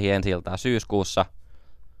Jenkkeihin ensi iltaa syyskuussa.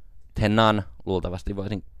 The Nun, luultavasti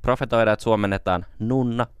voisin profetoida, että suomennetaan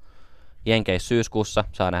Nunna. Jenkeissä syyskuussa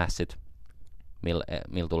saa nähdä sit,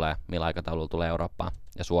 millä aikataululla tulee Eurooppaan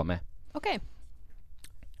ja Suomeen. Okei.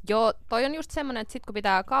 Joo, toi on just semmonen, että sit kun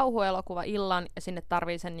pitää kauhuelokuva illan ja sinne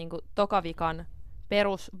tarvii sen niinku tokavikan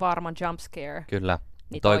perusvarman jumpscare. Kyllä,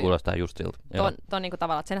 niin toi kuulostaa just siltä. Ton niinku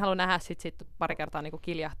tavallaan, että sen haluaa nähdä sit pari kertaa niinku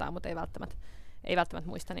kiljahtaa, mutta ei välttämättä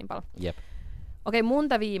muista niin paljon. Jep. Okei, mun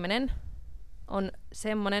viimeinen on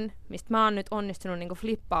semmonen, mistä mä oon nyt onnistunut niinku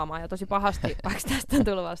flippaamaan jo tosi pahasti, vaikka tästä on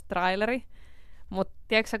tullut vasta traileri. Mutta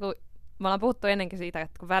tiedätkö kun me ollaan puhuttu ennenkin siitä,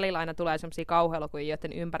 että kun välillä aina tulee semmosia kauhuelokuvia,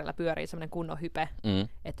 joiden ympärillä pyörii semmoinen kunnon hype,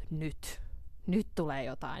 että nyt tulee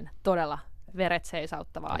jotain todella veret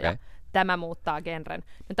seisauttavaa ja tämä muuttaa genren.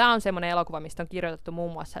 No, tää on semmoinen elokuva, mistä on kirjoitettu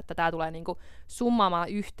muun muassa, että tää tulee niinku summaamaan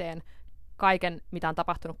yhteen kaiken, mitä on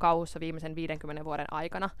tapahtunut kauhussa viimeisen 50 vuoden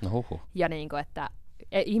aikana. No, ja niinku, että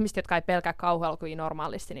ihmiset, jotka ei pelkää kauhuelokuvia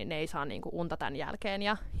normaalisti, niin ne ei saa niinku unta tämän jälkeen.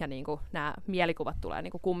 Ja niinku, nämä mielikuvat tulee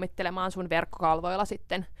niinku kummittelemaan sun verkkokalvoilla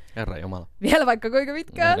sitten. Herra Jumala. Vielä vaikka kuinka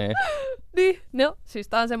pitkään. No, niin. No, siis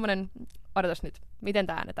tää on semmonen, odotas nyt, miten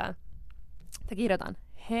tää äänetään. Tää kirjoitaan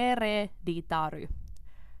Hereditary.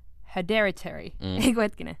 Eikö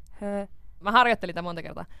hetkinen? Mä harjoittelin tää monta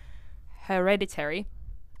kertaa. Hereditary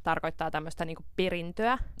tarkoittaa tämmöistä niinku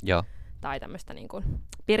perintöä. Joo. Tai tämmöistä niinku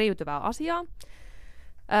periytyvää asiaa.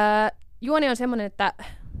 Juoni on semmoinen, että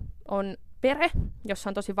on perhe, jossa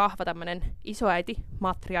on tosi vahva tämmöinen isoäiti,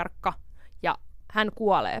 matriarkka, ja hän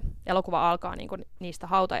kuolee. Elokuva alkaa niinku niistä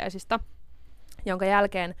hautajaisista, jonka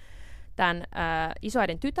jälkeen tämän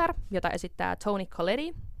isoäidin tytär, jota esittää Toni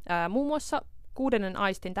Collette, muun muassa 6.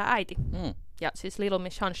 aistin tämä äiti, ja siis Little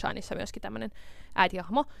Miss Sunshineissa myöskin tämmöinen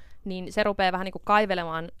äitihahmo, niin se rupeaa vähän niinku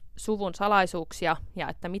kaivelemaan suvun salaisuuksia, ja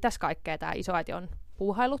että mitäs kaikkea tämä isoäiti on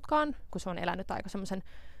puuhaillutkaan, kun se on elänyt aika semmoisen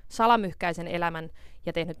salamyhkäisen elämän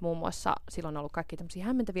ja tehnyt muun muassa, silloin on ollut kaikki tämmöisiä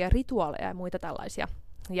hämmentäviä rituaaleja ja muita tällaisia.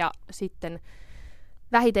 Ja sitten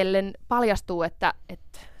vähitellen paljastuu, että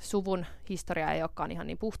suvun historia ei olekaan ihan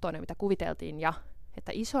niin puhtoinen, mitä kuviteltiin, ja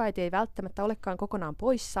että isoäiti ei välttämättä olekaan kokonaan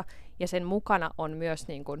poissa, ja sen mukana on myös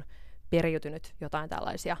niin kuin periytynyt jotain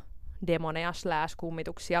tällaisia demoneja /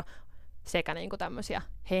 kummituksia, sekä niin kuin tämmöisiä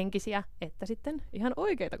henkisiä, että sitten ihan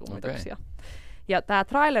oikeita kummituksia. Okay. Ja tää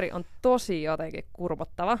traileri on tosi jotenkin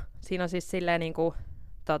kurvottava. Siinä on siis silleen niinku,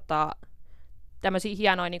 tämmöisiä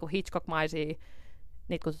hienoja niinku Hitchcock-maisia,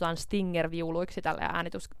 niitä kutsutaan Stinger-viuluiksi tällä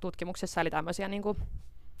äänitutkimuksessa, eli tämmöisiä niinku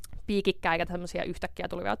piikikkäitä, tämmöisiä yhtäkkiä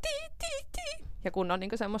tulivia ja kun on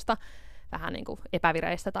niinku semmoista vähän niinku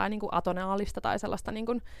epävireistä tai niinku atonaalista tai sellaista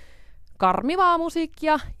niinku karmivaa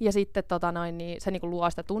musiikkia, ja sitten niin se niinku luo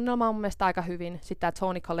sitä tunnelmaa mun mielestä aika hyvin. Sitten tää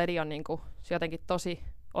Toni Collette on niinku, se jotenkin tosi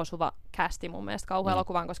osuva kästi mun mielestä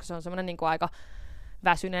kauhuelokuvaan, koska se on semmoinen niinku aika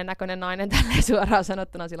väsyneen näköinen nainen tälleen suoraan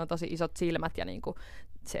sanottuna. Sillä on tosi isot silmät ja niinku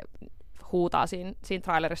se huutaa siinä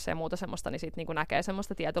trailerissa ja muuta semmoista, niin siitä niinku näkee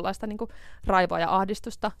semmoista tietynlaista niinku raivoa ja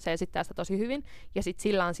ahdistusta. Se esittää sitä tosi hyvin. Ja sitten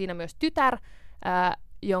sillä on siinä myös tytär,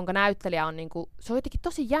 jonka näyttelijä on niinku, se on jotenkin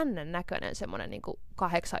tosi jännän näköinen semmoinen niinku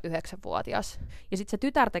 8-9-vuotias. Ja sitten se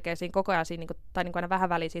tytär tekee siinä koko ajan, siinä, niinku, tai niinku aina vähän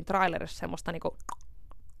väliin siinä trailerissa semmoista niinku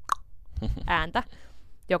ääntä,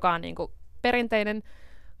 joka on niinku perinteinen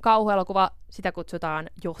kauhuelokuva, sitä kutsutaan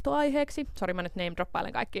johtoaiheeksi. Sori, mä nyt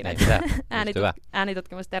name-droppailen kaikkia näitä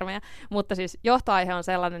äänitutkimustermejä. Mutta siis johtoaihe on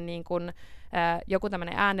sellainen niin kuin, joku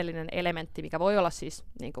tämmöinen äänellinen elementti, mikä voi olla siis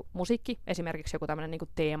niin kuin musiikki, esimerkiksi joku tämmöinen niin kuin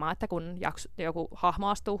teema, että kun joku hahmo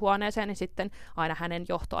astuu huoneeseen, niin sitten aina hänen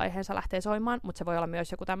johtoaiheensa lähtee soimaan, mutta se voi olla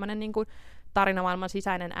myös joku tämmöinen niin kuin tarinamaailman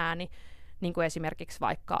sisäinen ääni, niin kuin esimerkiksi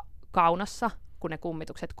vaikka Kaunassa, kun ne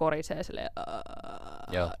kummitukset korisee silleen,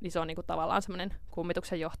 niin se on niinku tavallaan semmoinen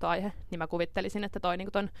kummituksen johtoaihe. Niin mä kuvittelisin, että toi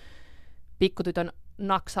niinku ton pikkutytön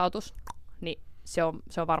naksautus, niin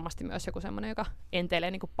se on varmasti myös joku semmoinen, joka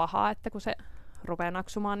enteilee niinku pahaa, että kun se rupeaa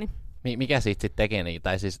naksumaan. Niin Mikä siitä sitten tekee niin?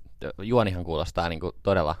 Tai siis juonihan kuulostaa niinku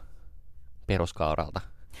todella peruskauralta.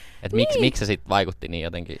 Et miksi se sitten vaikutti niin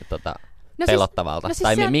jotenkin pelottavalta?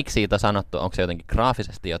 Tai miksi siitä on sanottu, onko se jotenkin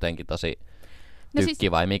graafisesti jotenkin tosi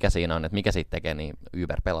tykki vai mikä siinä on, että mikä siitä tekee niin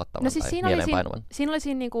yberpelottavan tai mieleenpainuvan? Siinä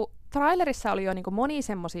oli niinku, trailerissa oli jo niinku monia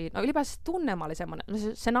semmosia, ylipäänsä se tunnelma oli semmoinen,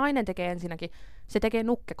 se nainen tekee ensinnäkin, se tekee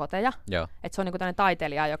nukkekoteja, että se on niinku tämmöinen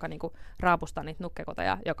taiteilija, joka niinku raapustaa niitä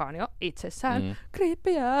nukkekoteja, joka on jo itsessään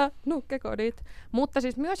creepyä nukkekodit. Mutta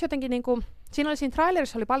siis myös jotenkin niinku, siinä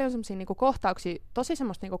trailerissa oli paljon semmosia niinku kohtauksia, tosi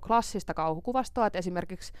semmoista niinku klassista kauhukuvastoa, että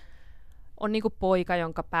esimerkiksi on niinku poika,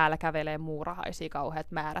 jonka päällä kävelee muurahaisia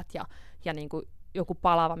kauheat määrät ja niinku joku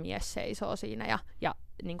palava mies seisoo siinä ja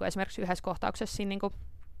niinku esimerkiksi yhdessä kohtauksessa siinä niinku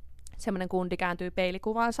semmoinen kundi kääntyy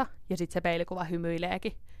peilikuvaansa ja sitten se peilikuva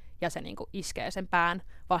hymyileekin ja se niinku iskee sen pään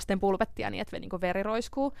vasten pulpettia niin, että niinku veri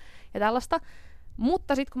roiskuu ja tällaista.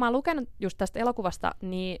 Mutta sitten kun mä oon lukenut just tästä elokuvasta,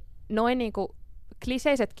 niin noin niinku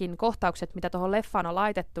kliseisetkin kohtaukset, mitä tuohon leffaan on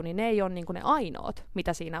laitettu, niin ne ei ole niinku ne ainoat,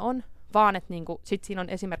 mitä siinä on, vaan että niinku, sit siinä on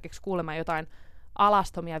esimerkiksi kuulemma jotain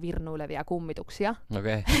alastomia virnuilevia kummituksia,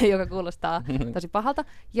 joka kuulostaa tosi pahalta.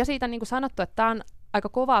 Ja siitä on niinku sanottu, että tämä on aika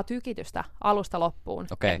kovaa tykitystä alusta loppuun.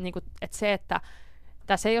 Että se, että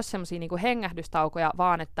tässä ei ole semmoisia niinku hengähdystaukoja,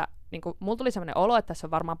 vaan että niinku, mulla tuli semmoinen olo, että tässä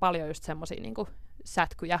on varmaan paljon just semmoisia niinku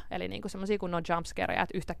sätkyjä, eli niinku semmoisia kunnon jumpscareja,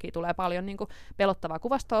 että yhtäkkiä tulee paljon niinku pelottavaa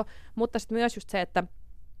kuvastoa, mutta sitten myös just se, että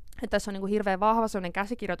tässä on niinku hirveän vahva semmoinen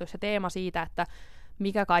käsikirjoitus ja teema siitä, että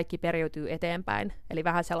mikä kaikki periytyy eteenpäin. Eli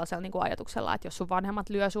vähän sellaisella niinku ajatuksella, että jos sun vanhemmat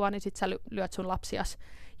lyö sua, niin sit sä lyöt sun lapsias.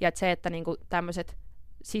 Ja että se, että niinku tämmöiset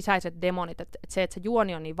sisäiset demonit, että se, että se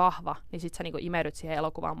juoni on niin vahva, niin sit sä niinku imeydyt siihen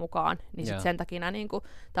elokuvaan mukaan. Niin sit sen takia nämä niinku,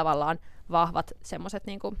 tavallaan vahvat semmoiset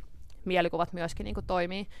niinku mielikuvat myöskin niinku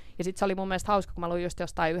toimii. Ja sit se oli mun mielestä hauska, kun mä luin just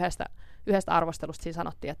jostain yhdestä arvostelusta, siinä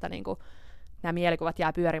sanottiin, että niinku, nämä mielikuvat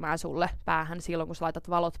jää pyörimään sulle päähän silloin, kun sä laitat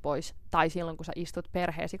valot pois, tai silloin, kun sä istut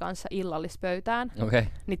perheesi kanssa illallispöytään.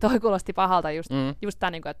 Niin toi kuulosti pahalta just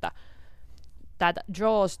tää, niinku, että tää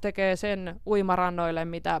Jaws tekee sen uimarannoille,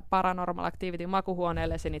 mitä Paranormal Activity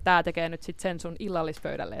makuhuoneellesi, niin tää tekee nyt sit sen sun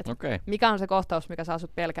illallispöydälle. Mikä on se kohtaus, mikä saa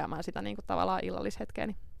sut pelkäämään sitä niinku, tavallaan illallishetkeä.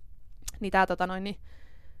 Niin tää niin,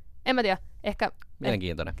 en mä tiedä, ehkä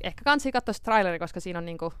kansi katsoa se traileri, koska siinä on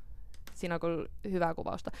niinku siinä on kyllä hyvää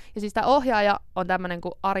kuvausta. Ja siis tämä ohjaaja on tämmöinen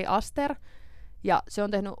kuin Ari Aster, ja se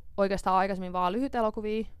on tehnyt oikeastaan aikaisemmin vaan lyhyt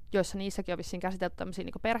elokuvia, joissa niissäkin on vissiin käsitelty tämmöisiä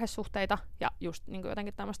niinku perhesuhteita ja just niinku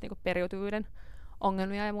jotenkin tämmöistä niinku periytyvyyden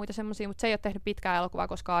ongelmia ja muita semmoisia, mutta se ei ole tehnyt pitkää elokuvaa,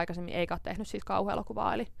 koska aikaisemmin eikä ole tehnyt siis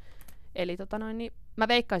kauhuelokuvaa. Eli niin mä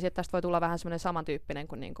veikkaisin, että tästä voi tulla vähän semmoinen samantyyppinen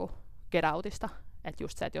kuin niinku Get Outista. Että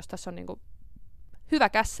just se, että jos tässä on niinku hyvä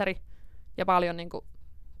kässäri ja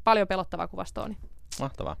paljon pelottavaa kuvastoa, niin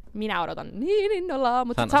mahtavaa. Minä odotan niin innolla,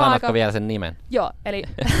 mutta sanotko vielä sen nimen? Joo, eli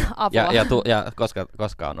apua. ja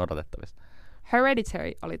koska on odotettavissa?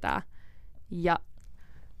 Hereditary oli tää. Ja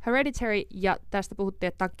Hereditary, ja tästä puhuttiin,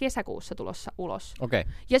 että tää on kesäkuussa tulossa ulos.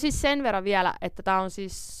 Ja siis sen verran vielä, että tää on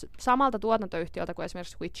siis samalta tuotantoyhtiöltä kuin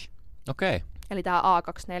esimerkiksi Witch. Eli tää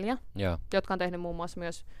A24, jotka on tehnyt muun muassa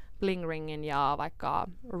myös Bling Ringin ja vaikka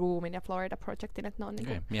Roomin ja Florida Projectin, että ne on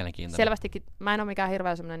niinku selvästikin, mä en ole mikään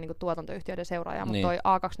hirveä semmoinen niinku tuotantoyhtiöiden seuraaja, mutta toi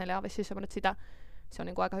A24 on vissiin semmoinen, että se on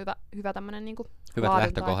niinku aika hyvä tämmöinen niinku hyvät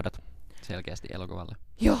lähtökohdat selkeästi elokuvalle.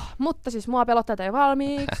 Joo, mutta siis mua pelottaa jo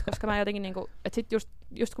valmiiksi, koska mä jotenkin niinku, että sit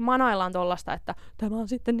just kun manaillaan tollasta, että tämä on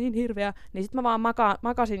sitten niin hirveä, niin sit mä vaan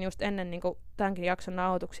makasin just ennen niinku tämänkin jakson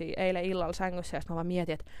nauhoituksia eilen illalla sängyssä, ja sit mä vaan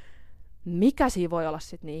mietin, että mikä siinä voi olla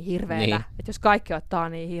sit niin hirveetä, että jos kaikki ottaa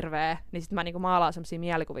niin hirveä, niin sit mä niinku maalaan sellaisia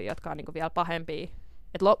mielikuvia, jotka on niinku vielä pahempia.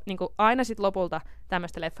 Että niinku aina sit lopulta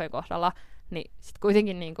tämmöisten leffojen kohdalla, niin sit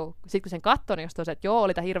kuitenkin niinku, sit kun sen katsoo, niin just on se, että joo,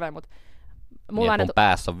 oli tää hirveä, mutta mulla mun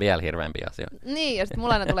päässä on vielä hirveämpiä asioita. Niin, ja sitten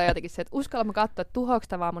mulla aina tulee jotenkin se, että uskalla mä katsoa, että tuhoako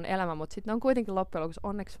tämä vaan mun elämä, mutta sitten ne on kuitenkin loppujen lopuksi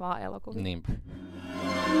onneksi vaan elokuvia. Niin.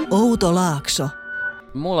 Outo Laakso.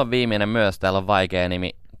 Mulla on viimeinen myös, täällä on vaikea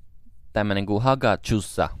nimi, tämmönen kuin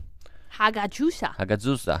Hagajussa.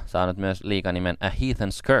 Hagajussa saanut myös liikanimen A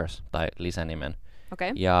Heathen's Curse, tai lisänimen.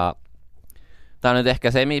 Okei. Ja tää on nyt ehkä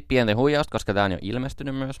pienten huijausta, koska tää on jo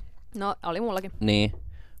ilmestynyt myös. No, oli mullakin. Niin.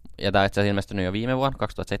 Ja tää on itse asiassa ilmestynyt jo viime vuonna,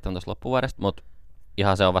 2017 loppuvuodesta, mutta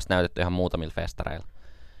ihan se on vasta näytetty ihan muutamilla festareilla.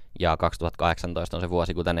 Ja 2018 on se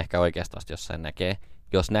vuosi, kun tän ehkä oikeasti vasta jossain näkee.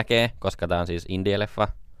 Jos näkee, koska tää on siis indie-leffa,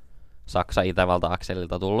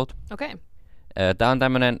 Saksa-Itävalta-akselilta tullut. Okei. Tää on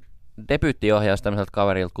tämmönen debyyttiohjaus tämmöiseltä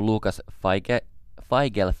kaverilta kuin Lukas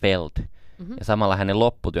Feigelfeld. Mm-hmm. Ja samalla hänen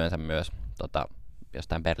lopputyönsä myös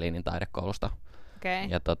jostain Berliinin taidekoulusta. Okei.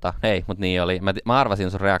 Ja hei, mut niin oli. Mä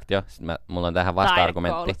arvasin sun reaktio. Sitten mulla on tähän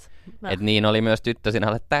vasta-argumentti. Että niin oli myös Tyttö sinä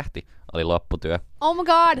olet tähti. Oli lopputyö. Oh my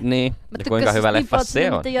god! Niin. Ja kuinka hyvä leffa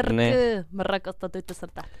se on. Niin. Mä rakastan Tyttö sinä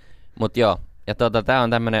olet tähti. Mut joo. Ja tää on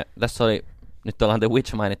tämmönen, tässä oli, nyt ollaan The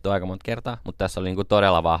Witch mainittu aika monta kertaa, mutta tässä oli niinku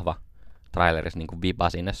todella vahva trailerissa niinku viba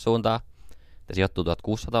sinne suuntaan. Se sijoittuu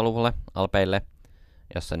 1600-luvulle Alpeille,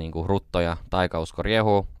 jossa niinku rutto ja taikausko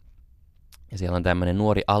riehuu. Ja siellä on tämmönen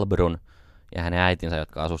nuori Albrun ja hänen äitinsä,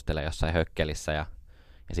 jotka asustelee jossain hökkelissä. Ja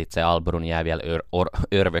sit se Albrun jää vielä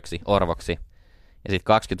orvoksi. Ja sit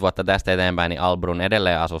 20 vuotta tästä eteenpäin, niin Albrun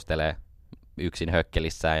edelleen asustelee yksin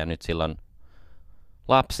hökkelissään. Ja nyt silloin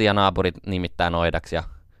lapsi ja naapurit nimittää noidaksi ja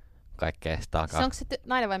kaikkea sitä alkaa. Se onko se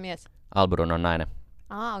nainen vai mies? Albrun on nainen.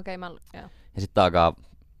 Okei. Ja sitten alkaa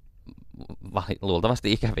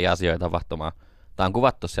luultavasti ikäviä asioita tapahtumaan. Tämä on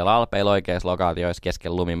kuvattu siellä Alpeilla oikeissa lokaatioissa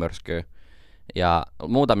keskellä lumimyrskyä. Ja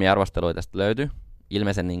muutamia arvosteluita tästä löytyi.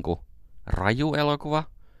 Ilmeisen niinku raju elokuva.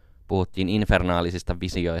 Puhuttiin infernaalisista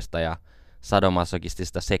visioista ja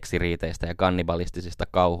sadomasokistisista seksiriiteistä ja kannibalistisista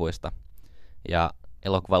kauhuista. Ja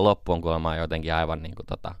elokuvan loppu on kuulemma jotenkin aivan, niinku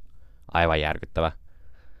aivan järkyttävä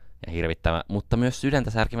ja hirvittävä, mutta myös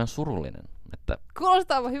sydäntä särkivän surullinen. Että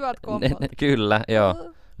kuulostaa aivan hyvältä kombolta. Kyllä,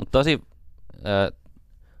 joo. Mutta tosi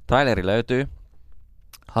traileri löytyy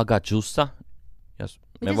Hagajussa.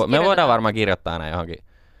 Me voidaan varmaan kirjoittaa näin johonkin.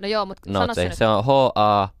 No joo, mutta sano se nyt. Se on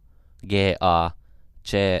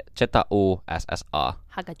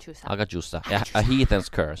Hagajussa. Hagajussa. Ja A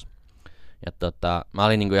Heathen's Curse. Ja mä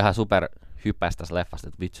olin niinku ihan super hypäs tässä leffasta,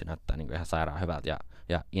 että vitsi näyttää niinku ihan sairaan hyvältä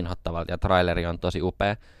ja inhottavalta. Ja traileri on tosi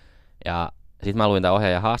upea. Ja sit mä luin tää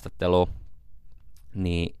ohjaajan haastattelua,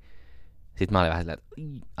 niin sit mä olin vähän silleen, että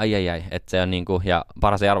ai, että se on niinku, ja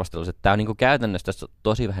paras arvostelu, että tää on niinku käytännössä tässä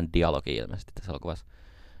tosi vähän dialogia ilmeisesti tässä elokuvassa.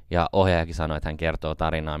 Ja ohjaajakin sanoi, että hän kertoo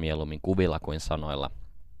tarinaa mieluummin kuvilla kuin sanoilla.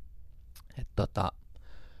 Että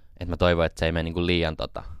mä toivon, että se ei mene niinku liian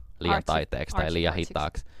taiteeksi tai liian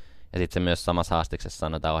hitaaksi. Ja sit se myös samassa haastiksessa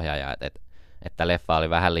sanoi tämä ohjaaja, että leffa oli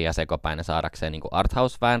vähän liian sekopäinen saadakseen niinku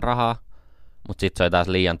arthouse-väen rahaa, mutta sit se oli taas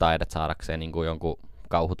liian taidet saadakseen niinku jonkun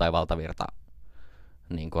kauhu- tai valtavirta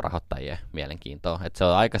niinku rahoittajien mielenkiintoa. Että se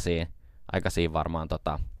on aika siinä varmaan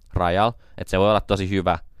rajalla. Että se voi olla tosi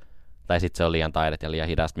hyvä, tai sit se on liian taidet ja liian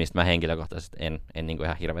hidasta, mistä mä henkilökohtaisesti en niinku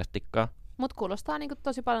ihan hirveästi tikkaa. Mut kuulostaa niinku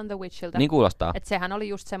tosi paljon The Witchiltä. Niin kuulostaa. Että sehän oli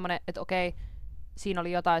just semmonen, että okei, siinä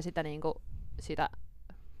oli jotain sitä niinku, sitä,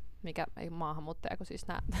 mikä ei maahanmuuttaja, kun siis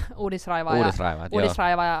nää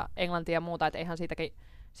uudisraivaa ja englantia ja muuta, että eihän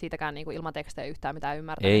siitäkään niinku ilman tekstejä yhtään mitään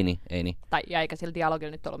ymmärtänyt. Ei niin. Ja eikä sillä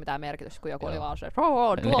dialogilla nyt ollut mitään merkitystä, kun joku oli vaan se, että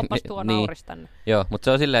tuoppas tuo nauris tänne. Joo, mutta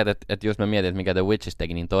se on silleen, että just mä mietin, että mikä The Witches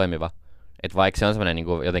teki niin toimiva, että vaikka se on semmoinen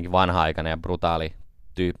niinku jotenkin vanha-aikainen ja brutaali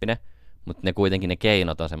tyyppinen, mutta ne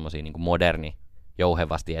keinot on semmosia niinku moderni,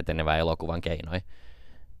 jouhevasti etenevä elokuvan keinoja.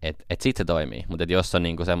 Et sit se toimii, mutta jos on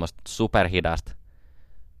niinku semmoista superhidasta,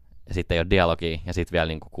 ja sitten ei ole dialogia, ja sitten vielä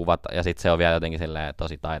niinku kuvata, ja sitten se on vielä jotenkin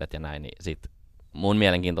tosi taidet ja näin, niin sit mun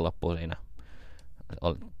mielenkiinto loppuu siinä.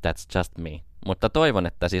 That's just me. Mutta toivon,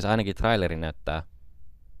 että siis ainakin traileri näyttää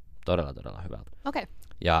todella, todella hyvältä. Okei.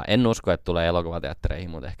 Ja en usko, että tulee elokuvateattereihin,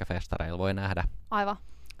 mutta ehkä festareilla voi nähdä. Aivan.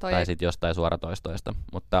 Tai sitten jostain suoratoistoista.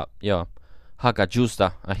 Mutta joo,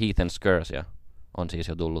 Hagajussa A Heathen's Curse on siis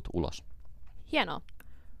jo tullut ulos. Hienoa.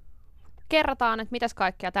 Kerrataan, että mitäs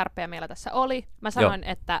kaikkea tärpeää meillä tässä oli. Mä sanoin,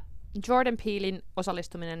 että Jordan Peelin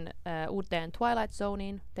osallistuminen uuteen Twilight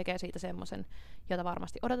Zoneen tekee siitä semmoisen, jota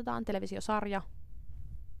varmasti odotetaan, televisiosarja.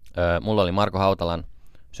 Mulla oli Marko Hautalan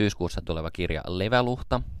syyskuussa tuleva kirja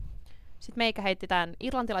Leväluhta. Sitten meikä heitti tämän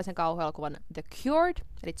irlantilaisen kauhuelokuvan The Cured,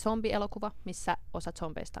 eli zombie-elokuva, missä osa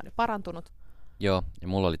zombeista on jo parantunut. Joo, ja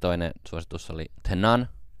mulla oli toinen suositus, oli The Nun,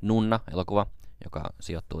 Nunna-elokuva, joka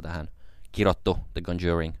sijoittuu tähän kirottu The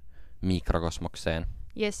Conjuring mikrokosmokseen.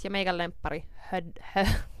 Yes, ja meikän lemppari.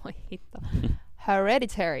 Voi hitto.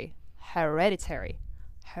 Hereditary.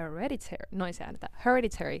 Noin se äänetään.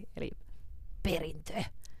 Hereditary, eli perintö.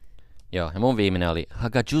 Joo, ja mun viimeinen oli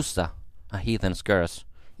Hagajussa, A Heathen's Curse.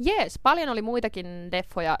 Jees, paljon oli muitakin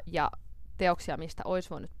leffoja ja teoksia, mistä olisi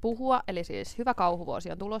voinut puhua. Eli siis hyvä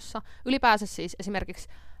kauhuvuosi on tulossa. Ylipäänsä siis esimerkiksi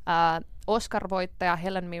Oscar-voittaja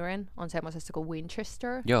Helen Mirren on semmoisessa kuin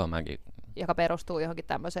Winchester. Joo, mäkin. Joka perustuu johonkin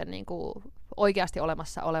tämmöiseen niin kuin oikeasti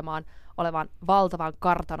olemassa olevaan valtavan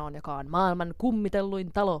kartanoon, joka on maailman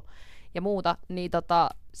kummitelluin talo ja muuta, niin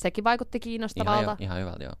sekin vaikutti kiinnostavalta. Ihan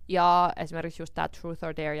hyvältä, joo. Ja esimerkiksi just tämä Truth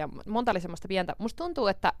or Dare ja monta oli semmoista pientä. Musta tuntuu,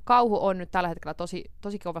 että kauhu on nyt tällä hetkellä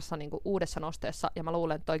tosi kovassa niin kuin uudessa nosteessa, ja mä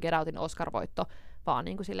luulen, että toi Get Outin Oscar-voitto vaan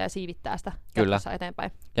niin kuin silleen siivittää sitä jatkossa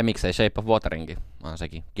eteenpäin. Ja miksei Shape of Waterinkin, on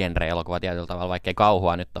sekin genre-elokuva tietyllä tavalla, vaikkei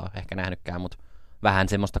kauhua nyt ole ehkä nähnytkään, mutta vähän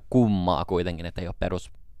semmoista kummaa kuitenkin, että ei ole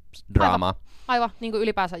perusdraamaa. Aivan, niin kuin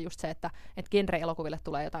ylipäänsä just se, että genre-elokuville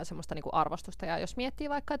tulee jotain semmoista niin kuin arvostusta, ja jos miettii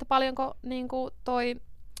vaikka, että paljonko niin kuin toi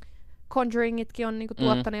Conjuringitkin on niin kuin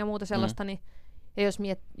tuottanut ja muuta sellaista, niin ja jos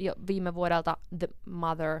jo viime vuodelta The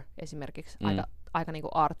Mother esimerkiksi, aika niin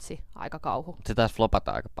kuin artsi, aika kauhu. Se taisi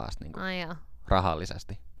flopata aika pahasti niin kuin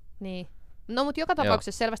rahallisesti. Niin. No mutta joka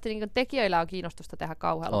tapauksessa selvästi niin kuin tekijöillä on kiinnostusta tehdä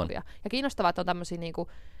kauhuelokuvia. Ja kiinnostavaa, että on tämmöisiä niin kuin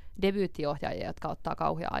debyyttiohjaajia, jotka ottaa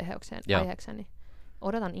kauhuja aiheekseen, niin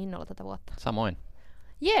odotan innolla tätä vuotta. Samoin.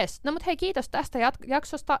 Jees, no mut hei, kiitos tästä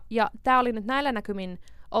jaksosta, ja tää oli nyt näillä näkymin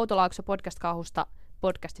Outo Laakso podcast-kauhusta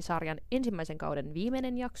podcastisarjan ensimmäisen kauden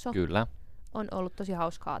viimeinen jakso. Kyllä. On ollut tosi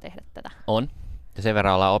hauskaa tehdä tätä. On. Ja sen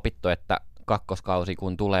verran ollaan opittu, että kakkoskausi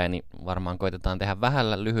kun tulee, niin varmaan koitetaan tehdä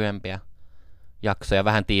vähän lyhyempiä jaksoja,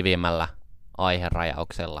 vähän tiiviimmällä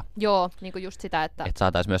aiherajauksella. Joo, niin kuin just sitä, että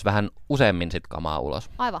saataisiin myös vähän useammin sit kamaa ulos.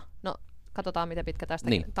 Aivan. No, katsotaan miten pitkä tästä.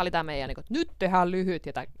 Niin. Tämä oli tämä meidän, niin kuin, nyt tehdään lyhyt,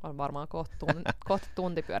 ja tämä on varmaan kohta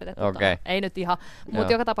tunti pyöritetty. Okay. Ei nyt ihan,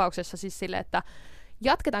 mutta joka tapauksessa siis sille, että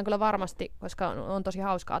jatketaan kyllä varmasti, koska on tosi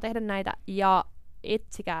hauskaa tehdä näitä, ja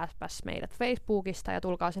etsikääpäs meidät Facebookista ja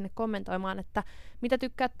tulkaa sinne kommentoimaan, että mitä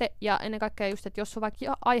tykkäätte, ja ennen kaikkea just, että jos on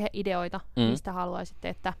vaikka aiheideoita, mistä haluaisitte,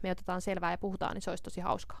 että me otetaan selvää ja puhutaan, niin se olisi tosi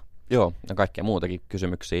hauskaa. Joo, ja kaikkia muutakin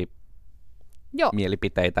kysymyksiä,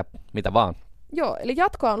 mielipiteitä, mitä vaan. Joo, eli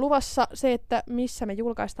jatkoa on luvassa. Se, että missä me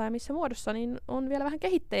julkaistaan ja missä muodossa, niin on vielä vähän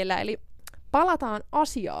kehitteillä, eli palataan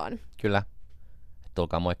asiaan. Kyllä.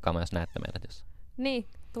 Tulkaa moikkaamaan, jos näette meidät jossain. Niin,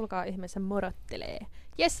 tulkaa ihmeessä morottelee.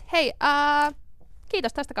 Jes, hei,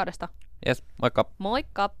 kiitos tästä kaudesta. Jes, moikka.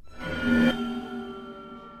 Moikka.